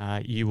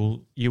 You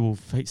will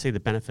see the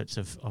benefits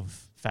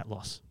of fat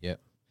loss.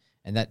 Yep.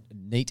 And that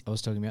NEAT I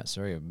was talking about,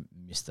 sorry, I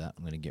missed that.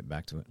 I'm going to get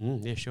back to it.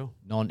 Yeah, sure.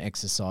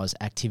 Non-exercise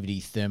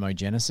activity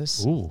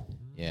thermogenesis. Ooh.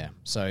 Yeah.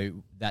 So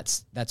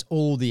that's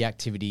all the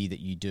activity that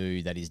you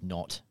do that is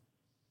not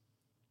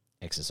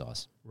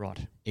exercise. Right.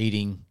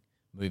 Eating,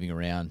 moving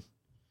around,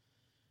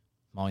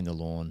 mowing the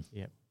lawn.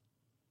 Yep.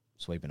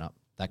 Sweeping up,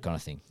 that kind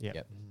of thing.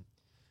 Yep.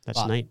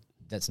 That's neat.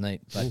 That's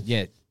neat. But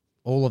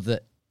all of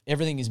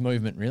everything is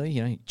movement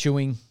really,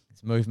 chewing,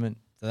 it's movement.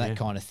 So that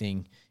kind of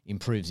thing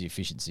improves the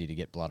efficiency to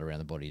get blood around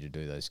the body to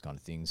do those kind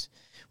of things,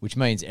 which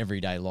means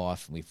everyday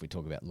life, if we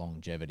talk about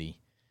longevity,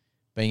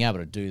 being able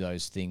to do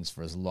those things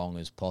for as long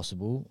as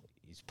possible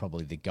is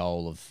probably the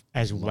goal of...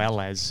 As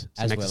well as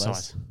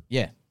exercise.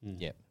 Yeah.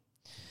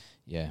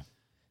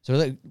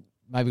 So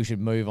maybe we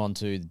should move on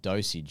to the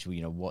dosage,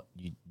 what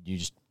you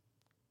just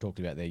talked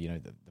about there,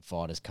 the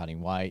fighters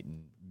cutting weight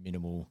and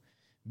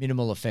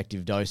minimal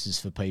effective doses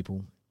for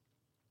people.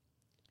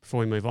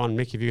 Before we move on,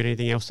 Mick, have you got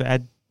anything else to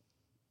add?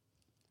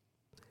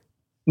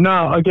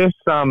 No, I guess,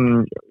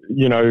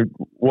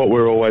 what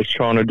we're always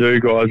trying to do,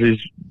 guys, is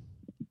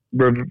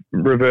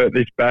revert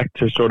this back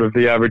to sort of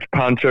the average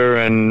punter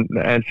and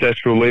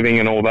ancestral living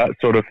and all that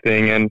sort of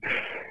thing.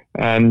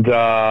 And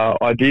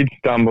I did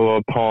stumble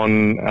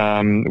upon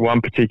one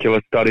particular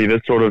study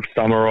that sort of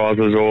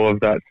summarizes all of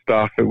that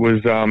stuff. It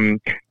was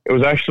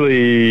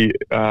actually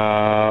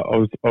I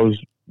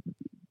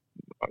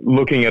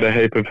looking at a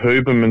heap of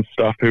Huberman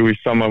stuff, who is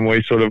someone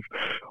we sort of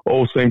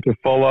all seem to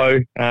follow.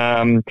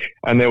 And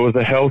there was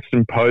a health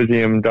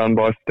symposium done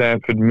by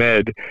Stanford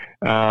Med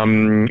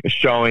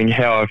showing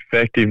how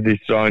effective this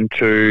Zone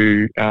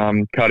 2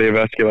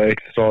 cardiovascular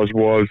exercise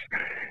was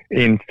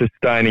in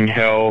sustaining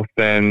health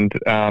and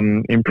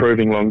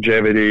improving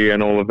longevity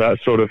and all of that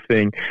sort of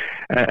thing.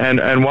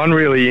 And one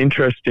really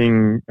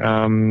interesting,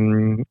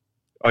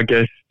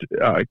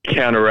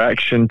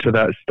 counteraction to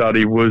that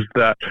study was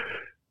that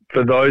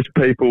for those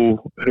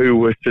people who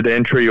were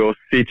sedentary or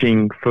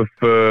sitting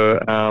for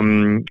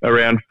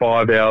around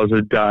 5 hours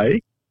a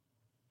day,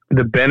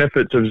 the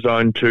benefits of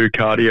Zone 2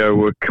 cardio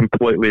were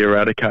completely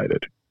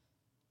eradicated.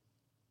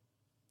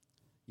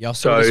 Yeah, I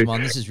saw this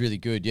one. This is really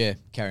good. Yeah,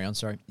 carry on.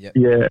 Sorry. Yep.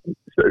 Yeah.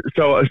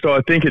 So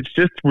I think it's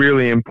just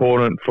really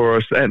important for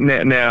us. And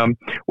now,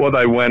 what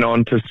they went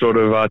on to sort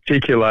of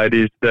articulate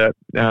is that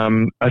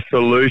a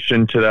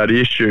solution to that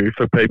issue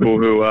for people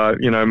who are,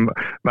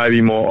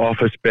 maybe more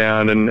office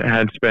bound and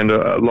had spent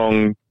a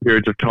long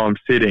periods of time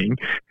sitting,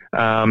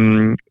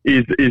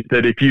 is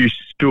that if you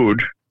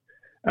stood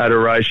at a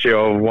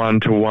ratio of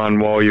 1-to-1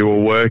 while you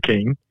were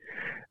working,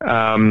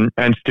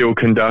 and still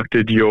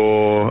conducted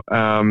your,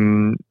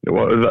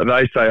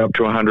 they say up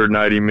to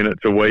 180 minutes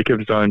a week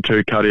of Zone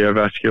 2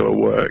 cardiovascular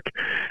work,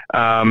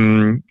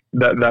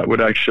 that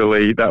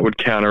would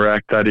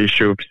counteract that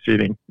issue of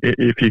sitting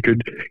if you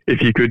could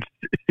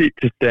sit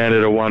to stand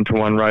at a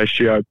 1-to-1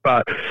 ratio.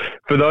 But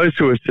for those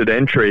who are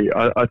sedentary,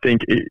 I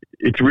think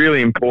it's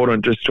really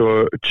important just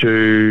to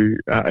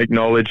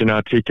acknowledge and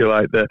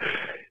articulate that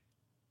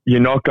you're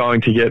not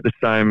going to get the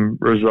same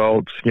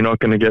results. You're not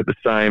going to get the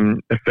same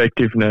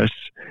effectiveness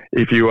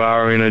if you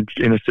are in a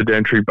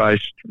sedentary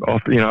based,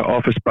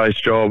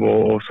 office-based job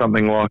or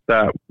something like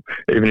that.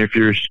 Even if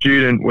you're a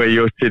student where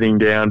you're sitting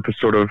down for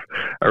sort of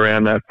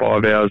around that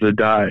 5 hours a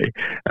day,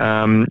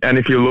 and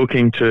if you're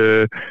looking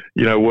to,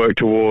 work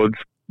towards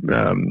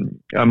a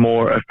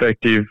more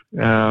effective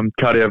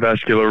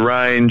cardiovascular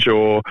range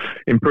or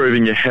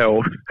improving your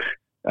health.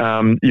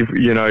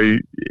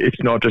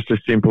 It's not just as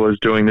simple as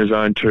doing the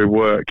Zone 2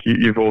 work.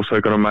 You've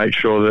also got to make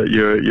sure that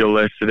you're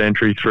less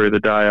sedentary through the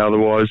day.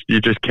 Otherwise,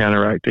 you're just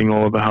counteracting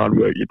all of the hard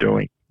work you're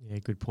doing. Yeah,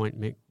 good point,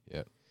 Mick.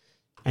 Yeah.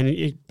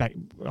 And back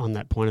on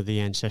that point of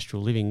the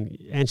ancestral living,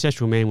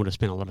 ancestral man would have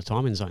spent a lot of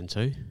time in Zone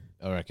 2.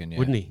 I reckon, yeah.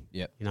 Wouldn't he?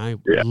 Yep. A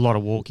lot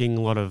of walking,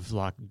 a lot of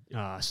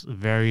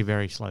very,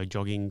 very slow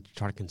jogging,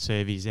 try to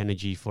conserve his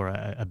energy for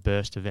a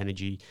burst of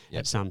energy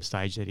at some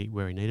stage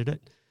where he needed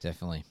it.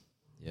 Definitely.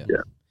 Yeah.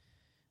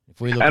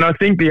 And I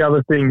think the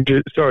other thing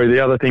just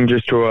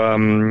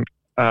to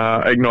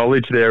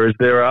acknowledge there is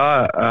there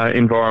are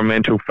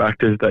environmental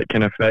factors that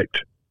can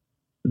affect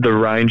the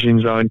range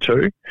in Zone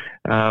 2.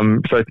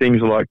 So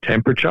things like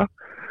temperature.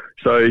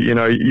 So,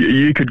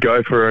 you could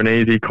go for an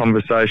easy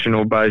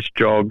conversational based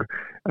jog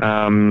with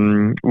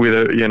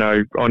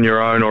on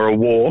your own or a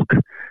walk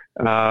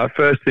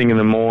first thing in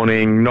the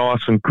morning,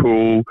 nice and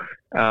cool,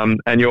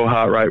 and your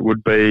heart rate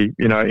would be,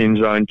 in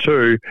Zone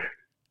 2.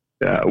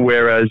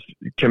 Whereas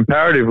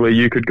comparatively,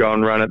 you could go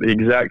and run or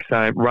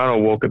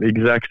walk at the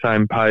exact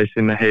same pace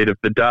in the heat of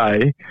the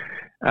day.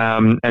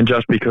 And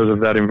just because of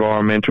that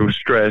environmental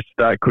stress,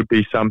 that could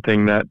be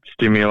something that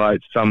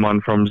stimulates someone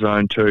from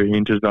Zone 2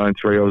 into Zone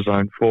 3 or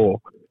Zone 4.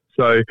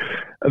 So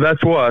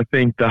that's why I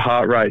think the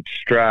heart rate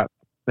strap,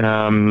 as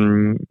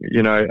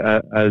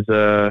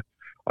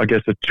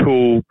a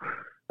tool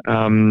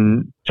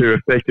to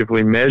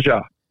effectively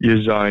measure your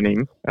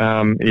zoning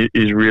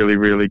is really,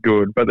 really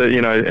good. But,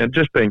 and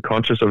just being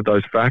conscious of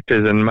those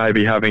factors and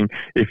maybe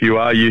if you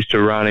are used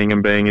to running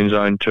and being in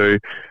Zone 2,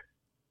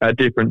 at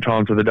different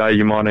times of the day,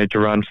 you might need to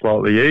run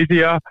slightly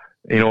easier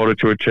in order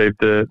to achieve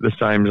the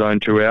same Zone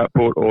 2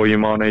 output, or you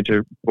might need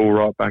to pull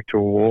right back to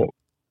a walk.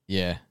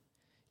 Yeah.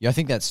 Yeah, I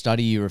think that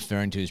study you're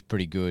referring to is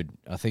pretty good.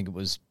 I think it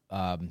was,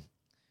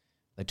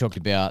 they talked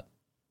about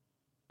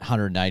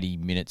 180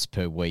 minutes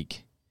per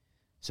week.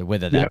 So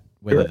whether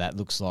that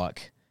looks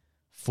like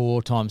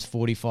 4 times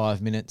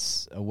 45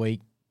 minutes a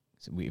week,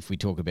 so if we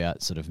talk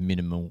about sort of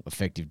minimal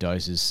effective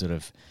doses, sort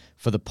of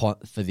for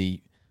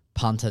the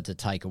punter to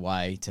take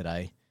away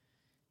today.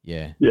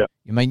 Yeah.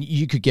 I mean,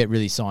 you could get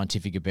really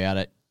scientific about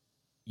it.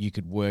 You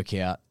could work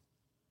out,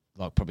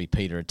 like probably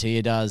Peter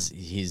Attia does,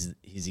 his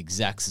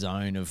exact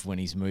zone of when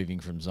he's moving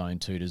from Zone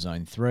 2 to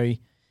Zone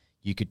 3.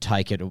 You could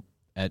take it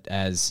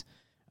as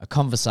a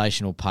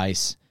conversational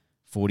pace,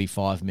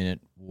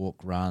 45-minute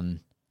walk, run,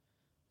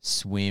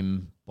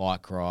 swim,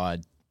 bike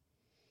ride,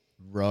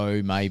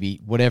 row maybe,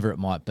 whatever it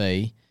might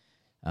be.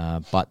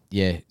 But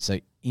yeah, so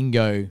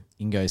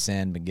Ingo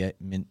San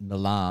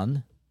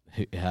Milan,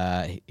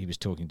 he was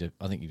talking to,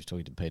 I think he was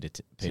talking to Peter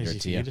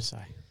Attia. To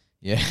say.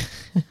 Yeah.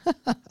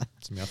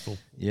 It's a mouthful.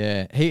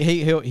 Yeah.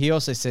 He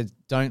also said,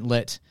 don't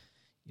let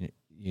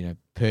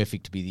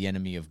perfect be the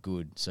enemy of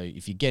good. So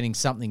if you're getting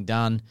something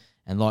done,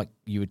 and like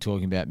you were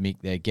talking about,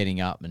 Mick, they're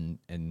getting up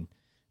and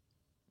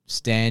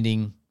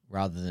standing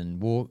rather than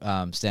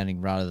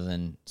standing rather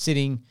than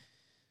sitting,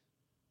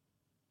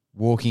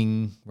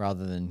 walking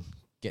rather than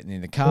getting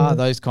in the car,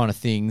 those kind of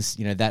things,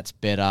 that's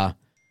better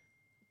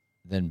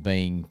than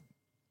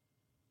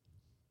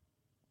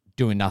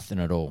doing nothing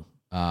at all.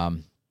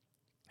 And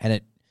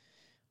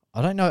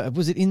I don't know,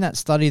 was it in that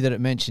study that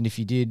it mentioned if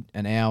you did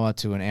an hour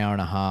to an hour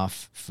and a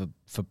half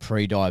for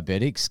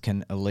pre-diabetics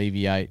can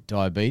alleviate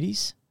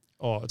diabetes?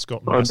 Oh, it's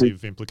got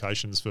massive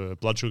implications for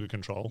blood sugar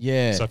control.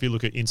 Yeah. So if you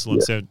look at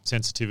insulin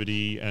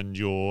sensitivity and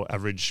your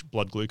average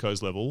blood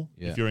glucose level,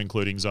 if you're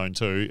including zone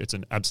 2, it's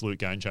an absolute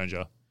game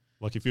changer.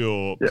 Like if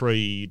you're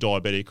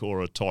pre-diabetic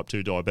or a type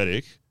 2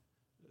 diabetic,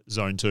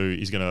 zone 2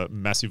 is going to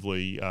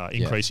massively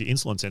increase your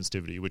insulin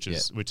sensitivity, which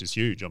is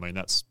huge. I mean,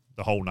 that's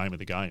the whole name of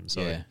the game.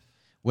 So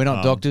we're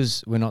not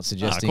doctors. We're not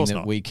suggesting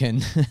that we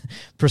can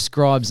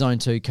prescribe zone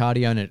 2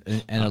 cardio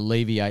and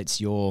alleviates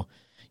your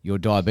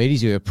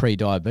diabetes, your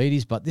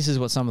pre-diabetes. But this is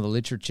what some of the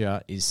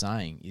literature is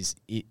saying: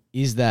 it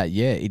is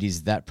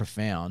that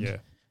profound. Yeah,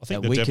 I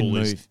think the devil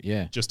is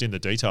just in the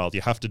detail.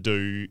 You have to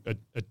do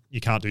you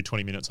can't do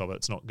 20 minutes of it.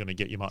 It's not going to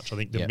get you much. I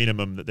think the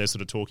minimum that they're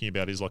sort of talking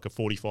about is like a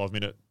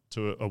 45-minute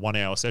to a 1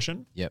 hour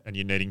session. Yep. And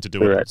you're needing to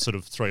do it sort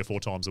of 3 or 4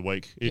 times a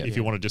week. If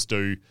you want to just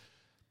do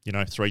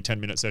 3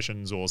 10-minute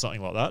sessions or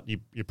something like that,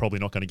 you're probably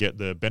not going to get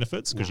the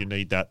benefits because you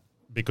need that,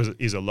 because it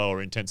is a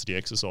lower intensity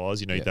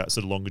exercise. You need that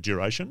sort of longer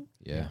duration.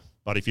 Yeah.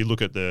 But if you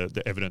look at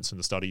the evidence and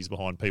the studies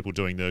behind people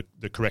doing the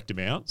correct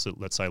amount, so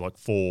let's say like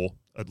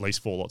at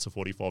least 4 lots of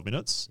 45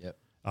 minutes,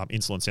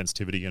 insulin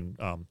sensitivity and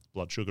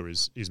blood sugar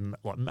is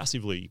like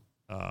massively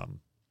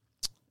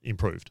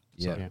improved.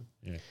 Yeah. So,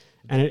 yeah.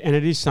 And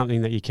it is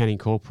something that you can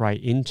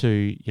incorporate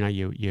into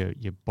your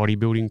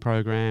bodybuilding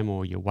program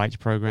or your weights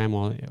program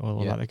or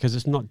like that, because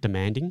it's not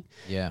demanding.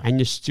 Yeah.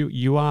 And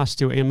you are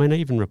still. I mean,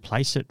 even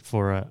replace it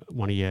for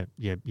one of your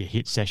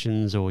HIIT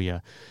sessions or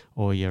your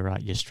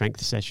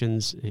strength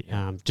sessions,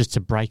 just to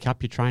break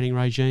up your training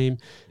regime.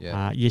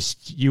 Yeah.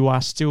 You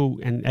are still,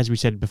 and as we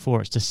said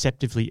before, it's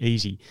deceptively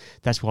easy.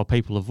 That's why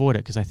people avoid it,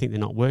 because they think they're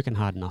not working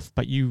hard enough.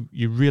 But you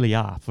really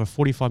are. For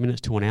 45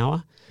 minutes to an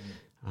hour.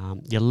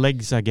 Your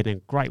legs are getting a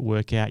great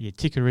workout. Your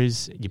ticker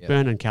is you're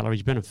burning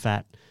calories, burning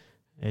fat.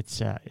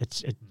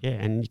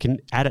 And you can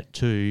add it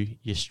to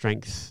your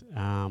strength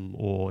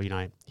or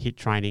HIIT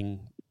training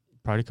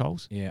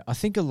protocols. Yeah, I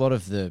think a lot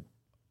of it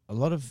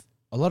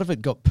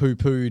got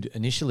poo-pooed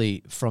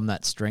initially from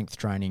that strength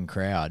training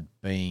crowd,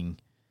 being,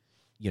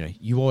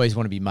 you always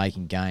want to be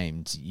making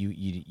gains.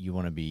 You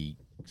want to be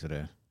sort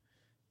of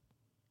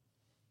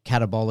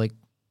catabolic,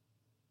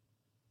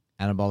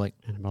 anabolic.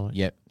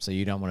 Yep. So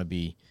you don't want to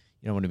be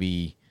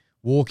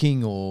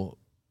walking or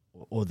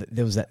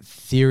there was that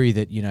theory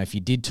that, if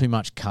you did too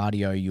much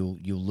cardio,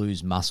 you'll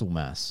lose muscle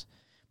mass.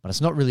 But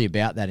it's not really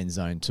about that in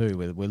zone 2.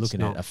 We're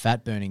looking at a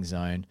fat burning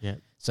zone. Yeah.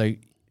 So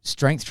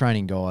strength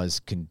training guys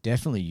can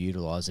definitely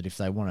utilize it if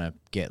they want to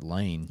get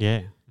lean.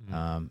 Yeah.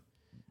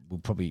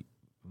 We'll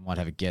might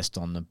have a guest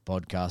on the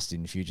podcast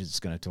in the future that's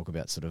going to talk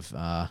about sort of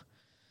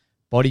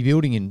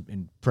bodybuilding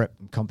and prep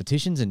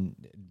competitions, and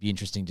it'd be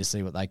interesting to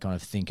see what they kind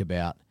of think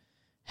about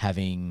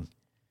having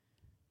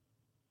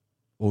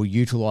or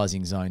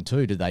utilizing zone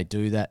 2. Do they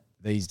do that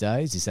these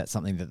days? Is that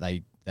something that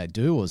they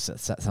do, or is that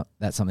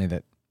something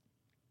that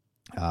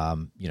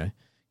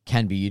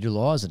can be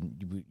utilized?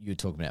 And you're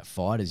talking about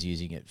fighters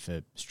using it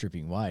for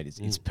stripping weight.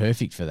 It's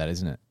perfect for that,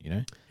 isn't it?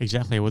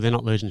 Exactly. Well, they're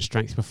not losing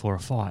strength before a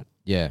fight.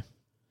 Yeah.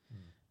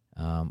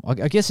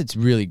 I guess it's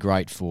really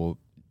great for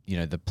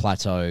the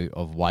plateau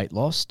of weight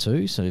loss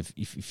too. So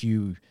if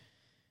you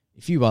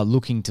are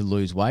looking to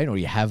lose weight, or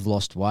you have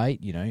lost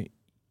weight, you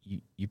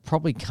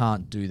probably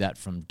can't do that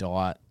from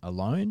diet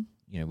alone.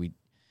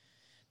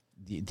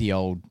 The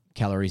old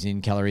calories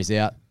in, calories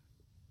out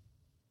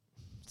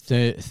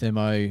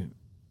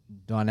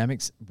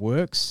thermodynamics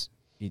works.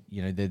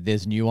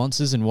 There's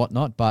nuances and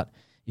whatnot, but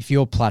if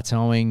you're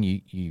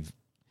plateauing, you've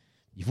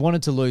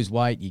wanted to lose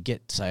weight, you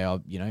get, say,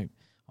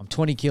 I'm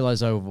 20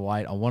 kilos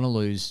overweight, I want to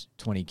lose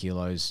 20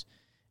 kilos,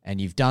 and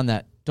you've done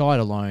that diet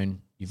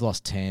alone, you've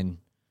lost 10,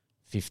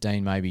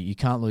 15 maybe, you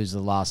can't lose the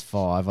last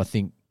 5. I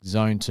think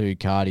zone 2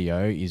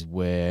 cardio is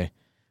where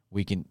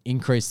we can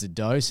increase the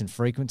dose and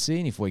frequency,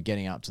 and if we're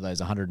getting up to those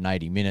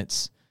 180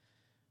 minutes,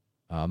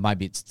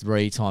 maybe it's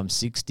 3 times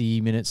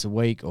 60 minutes a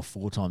week or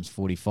 4 times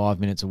 45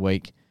 minutes a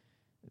week,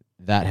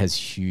 that has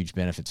huge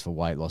benefits for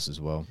weight loss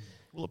as well.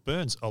 Well, it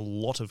burns a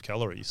lot of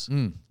calories.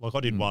 Like I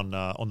did one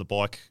on the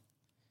bike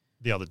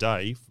the other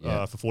day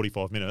for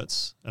 45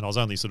 minutes, and I was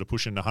only sort of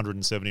pushing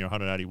 170 or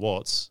 180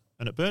 watts,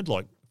 and it burned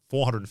like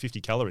 450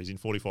 calories in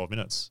 45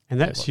 minutes.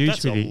 And that's huge.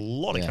 That's a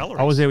lot of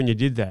calories. I was there when you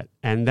did that,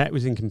 and that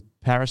was in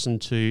comparison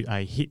to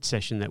a HIIT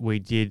session that we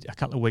did a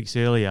couple of weeks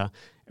earlier.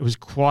 It was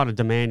quite a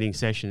demanding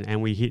session,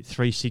 and we hit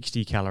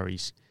 360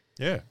 calories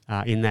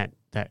in that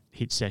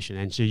HIIT session.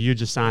 And so you're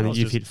just saying that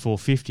you've hit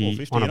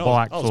 450 on a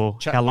bike for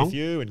how long? With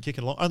you and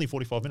kicking along, only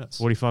 45 minutes.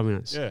 45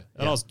 minutes. Yeah,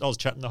 and I was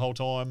chatting the whole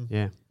time.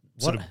 Yeah,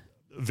 sort of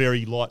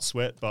very light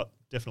sweat, but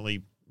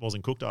definitely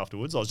wasn't cooked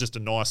afterwards. I was just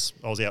I was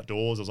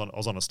outdoors. I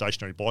was on a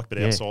stationary bike,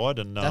 but outside,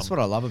 and that's what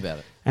I love about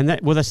it. And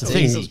that's the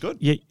thing. It was good.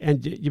 Yeah,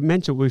 and you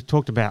mental. We've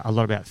talked about a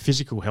lot about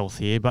physical health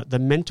here, but the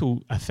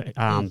mental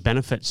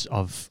benefits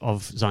of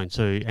Zone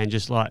 2, and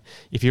just like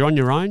if you're on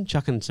your own,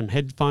 chucking some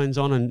headphones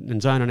on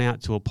and zoning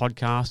out to a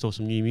podcast or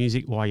some new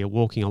music while you're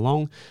walking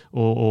along,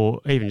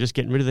 or even just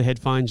getting rid of the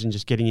headphones and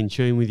just getting in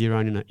tune with your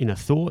own inner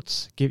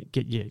thoughts,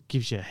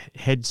 gives your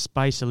head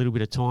space a little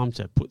bit of time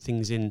to put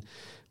things in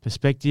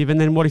perspective. And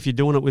then what if you're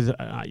doing it with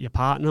your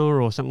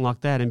partner or something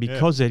like that? And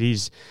because it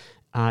is,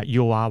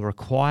 you are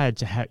required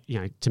to have,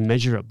 to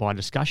measure it by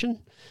discussion.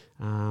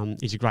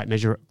 Is a great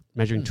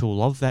measuring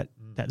tool of that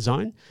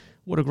zone.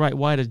 What a great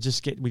way to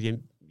just get with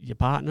your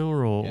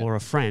partner or a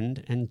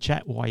friend and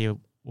chat while you're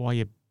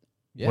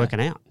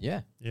working out.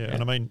 Yeah.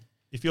 And I mean,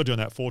 if you're doing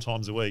that 4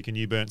 times a week and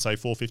you burn, say,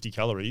 450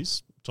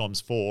 calories times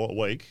 4 a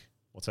week,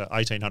 what's that,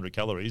 1,800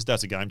 calories,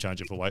 that's a game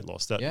changer for weight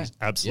loss. That is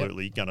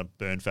absolutely going to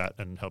burn fat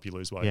and help you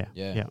lose weight.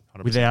 Yeah.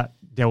 100%. Without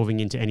delving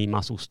into any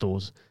muscle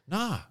stores.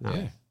 No.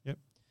 Yeah. Yep.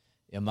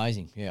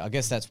 Amazing. Yeah, I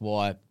guess that's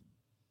why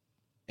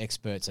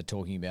experts are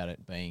talking about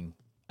it being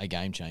a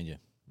game changer.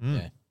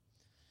 Yeah.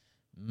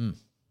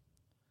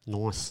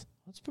 Nice.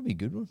 That's probably a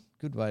good one.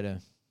 Good way to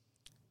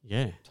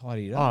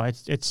tidy it up. Oh,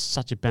 it's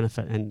such a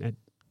benefit, and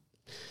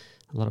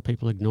a lot of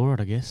people ignore it,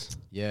 I guess.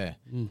 Yeah.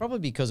 Probably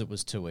because it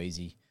was too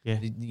easy. Yeah.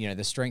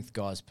 The strength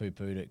guys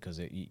poo-pooed it because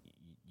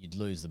you'd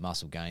lose the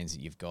muscle gains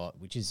that you've got,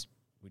 which is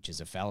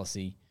a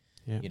fallacy.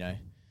 Yeah.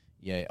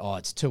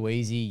 It's too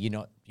easy.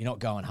 You're not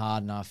going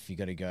hard enough. You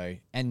got to go.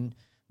 And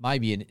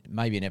maybe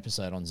an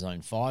episode on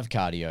Zone 5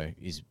 cardio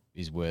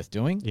is worth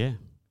doing. Yeah.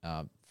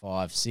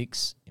 5,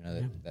 6.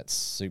 That's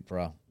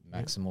super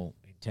maximal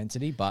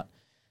intensity. But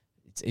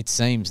it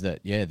seems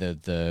that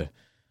the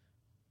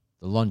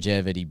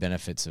longevity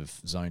benefits of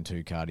Zone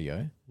 2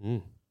 cardio,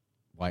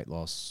 weight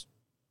loss,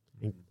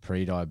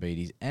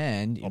 pre-diabetes,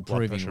 and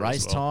improving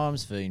race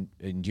times for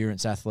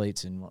endurance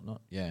athletes and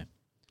whatnot. Yeah.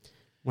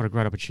 What a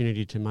great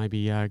opportunity to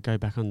maybe go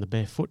back on the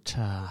barefoot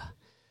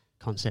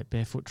concept,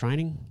 barefoot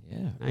training.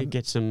 Yeah.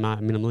 Get some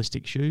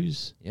minimalistic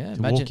shoes to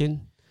walk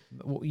in.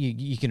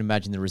 You can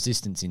imagine the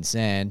resistance in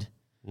sand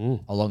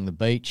along the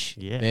beach,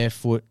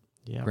 barefoot,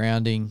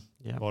 grounding.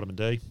 Yeah.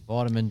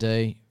 Vitamin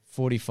D.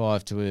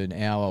 45 to an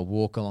hour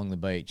walk along the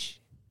beach.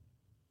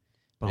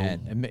 Boom.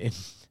 And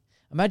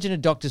imagine a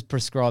doctor's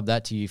prescribed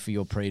that to you for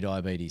your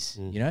pre-diabetes.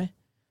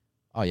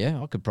 Oh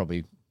yeah, I could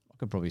probably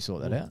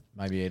sort that out.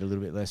 Maybe eat a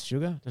little bit less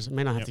sugar. Does it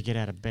mean I have to get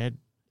out of bed?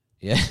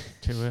 Yeah.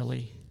 Too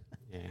early?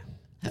 Yeah.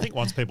 I think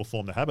once people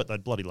form the habit,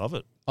 they'd bloody love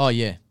it. Oh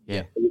yeah.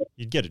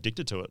 You'd get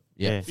addicted to it.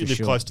 Yeah, you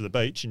live close to the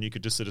beach and you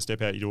could just sort of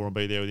step out your door and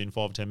be there within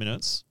 5 or 10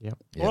 minutes. Yep.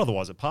 Or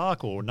otherwise a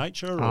park or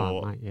nature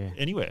or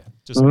anywhere.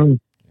 Just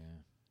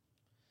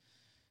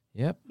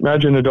Yep.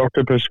 Imagine a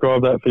doctor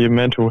prescribe that for your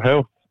mental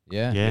health.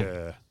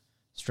 Yeah.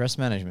 Stress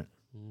management.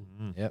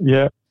 Yep.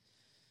 Yeah.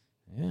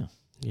 Yeah.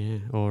 Yeah.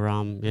 Or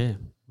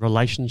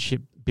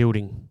relationship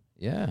building.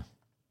 Yeah.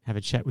 Have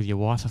a chat with your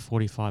wife for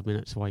 45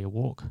 minutes while you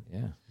walk.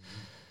 Yeah.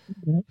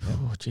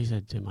 Oh, geez,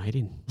 that'd do my head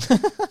in.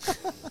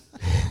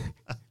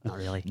 Not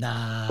really.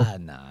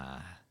 Nah.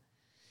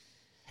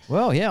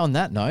 Well, on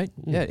that note,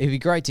 it'd be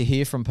great to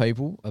hear from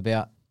people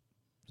about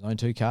Zone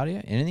 2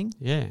 cardio, anything.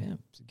 Yeah.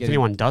 If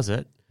anyone does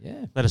it,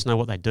 let us know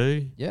what they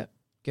do. Yeah.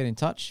 Get in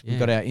touch. We've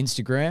got our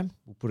Instagram.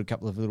 We'll put a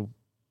couple of little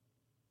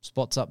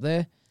spots up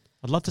there.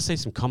 I'd love to see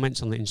some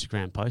comments on the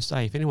Instagram post.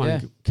 If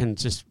anyone can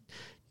just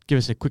give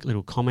us a quick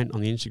little comment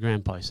on the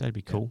Instagram post, that'd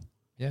be cool.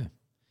 Yeah.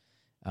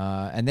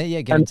 And then,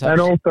 get in touch. And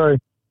also,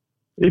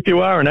 if you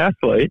are an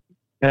athlete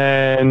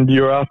and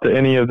you're after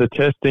any of the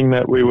testing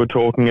that we were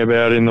talking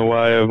about in the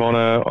way of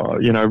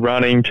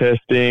running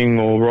testing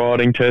or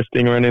riding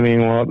testing or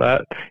anything like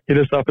that, hit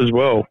us up as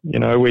well.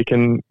 We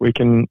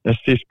can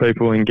assist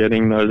people in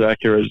getting those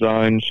accurate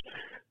zones,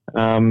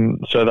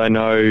 so they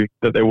know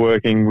that they're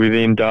working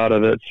within data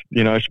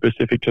that's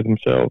specific to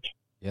themselves.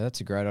 Yeah,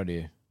 that's a great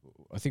idea.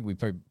 I think we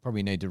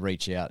probably need to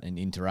reach out and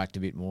interact a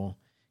bit more,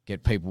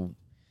 get people.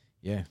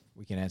 Yeah,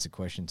 we can answer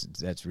questions.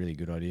 That's a really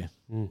good idea.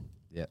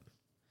 Yeah.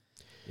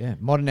 Yeah.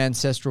 Modern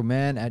Ancestral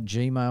Man at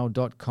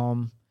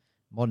gmail.com.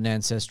 Modern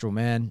Ancestral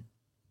Man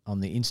on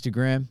the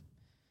Instagram.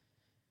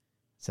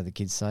 That's how the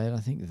kids say it, I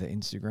think, the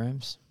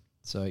Instagrams.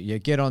 So,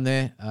 get on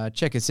there.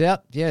 Check us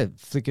out. Yeah,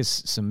 flick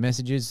us some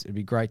messages. It'd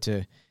be great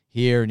to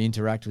hear and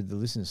interact with the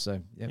listeners.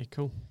 So, yeah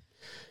cool.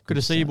 Good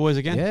to see you boys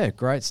again. Yeah,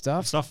 great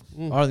stuff. I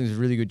think it was a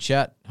really good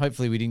chat.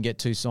 Hopefully we didn't get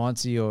too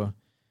sciencey or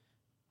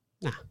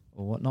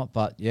whatnot.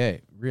 But,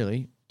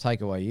 really,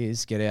 takeaway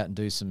is get out and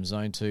do some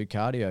Zone 2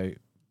 cardio,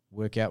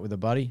 work out with a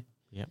buddy.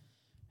 Yep.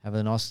 Have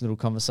a nice little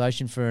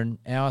conversation for an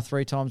hour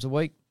 3 times a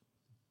week.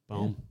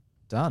 Boom. Yeah,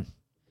 done.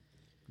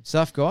 Good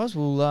stuff, guys.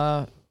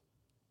 We'll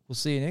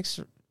see you next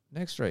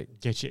week.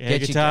 Get your air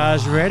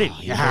guitars ready.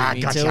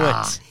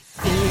 Gotcha.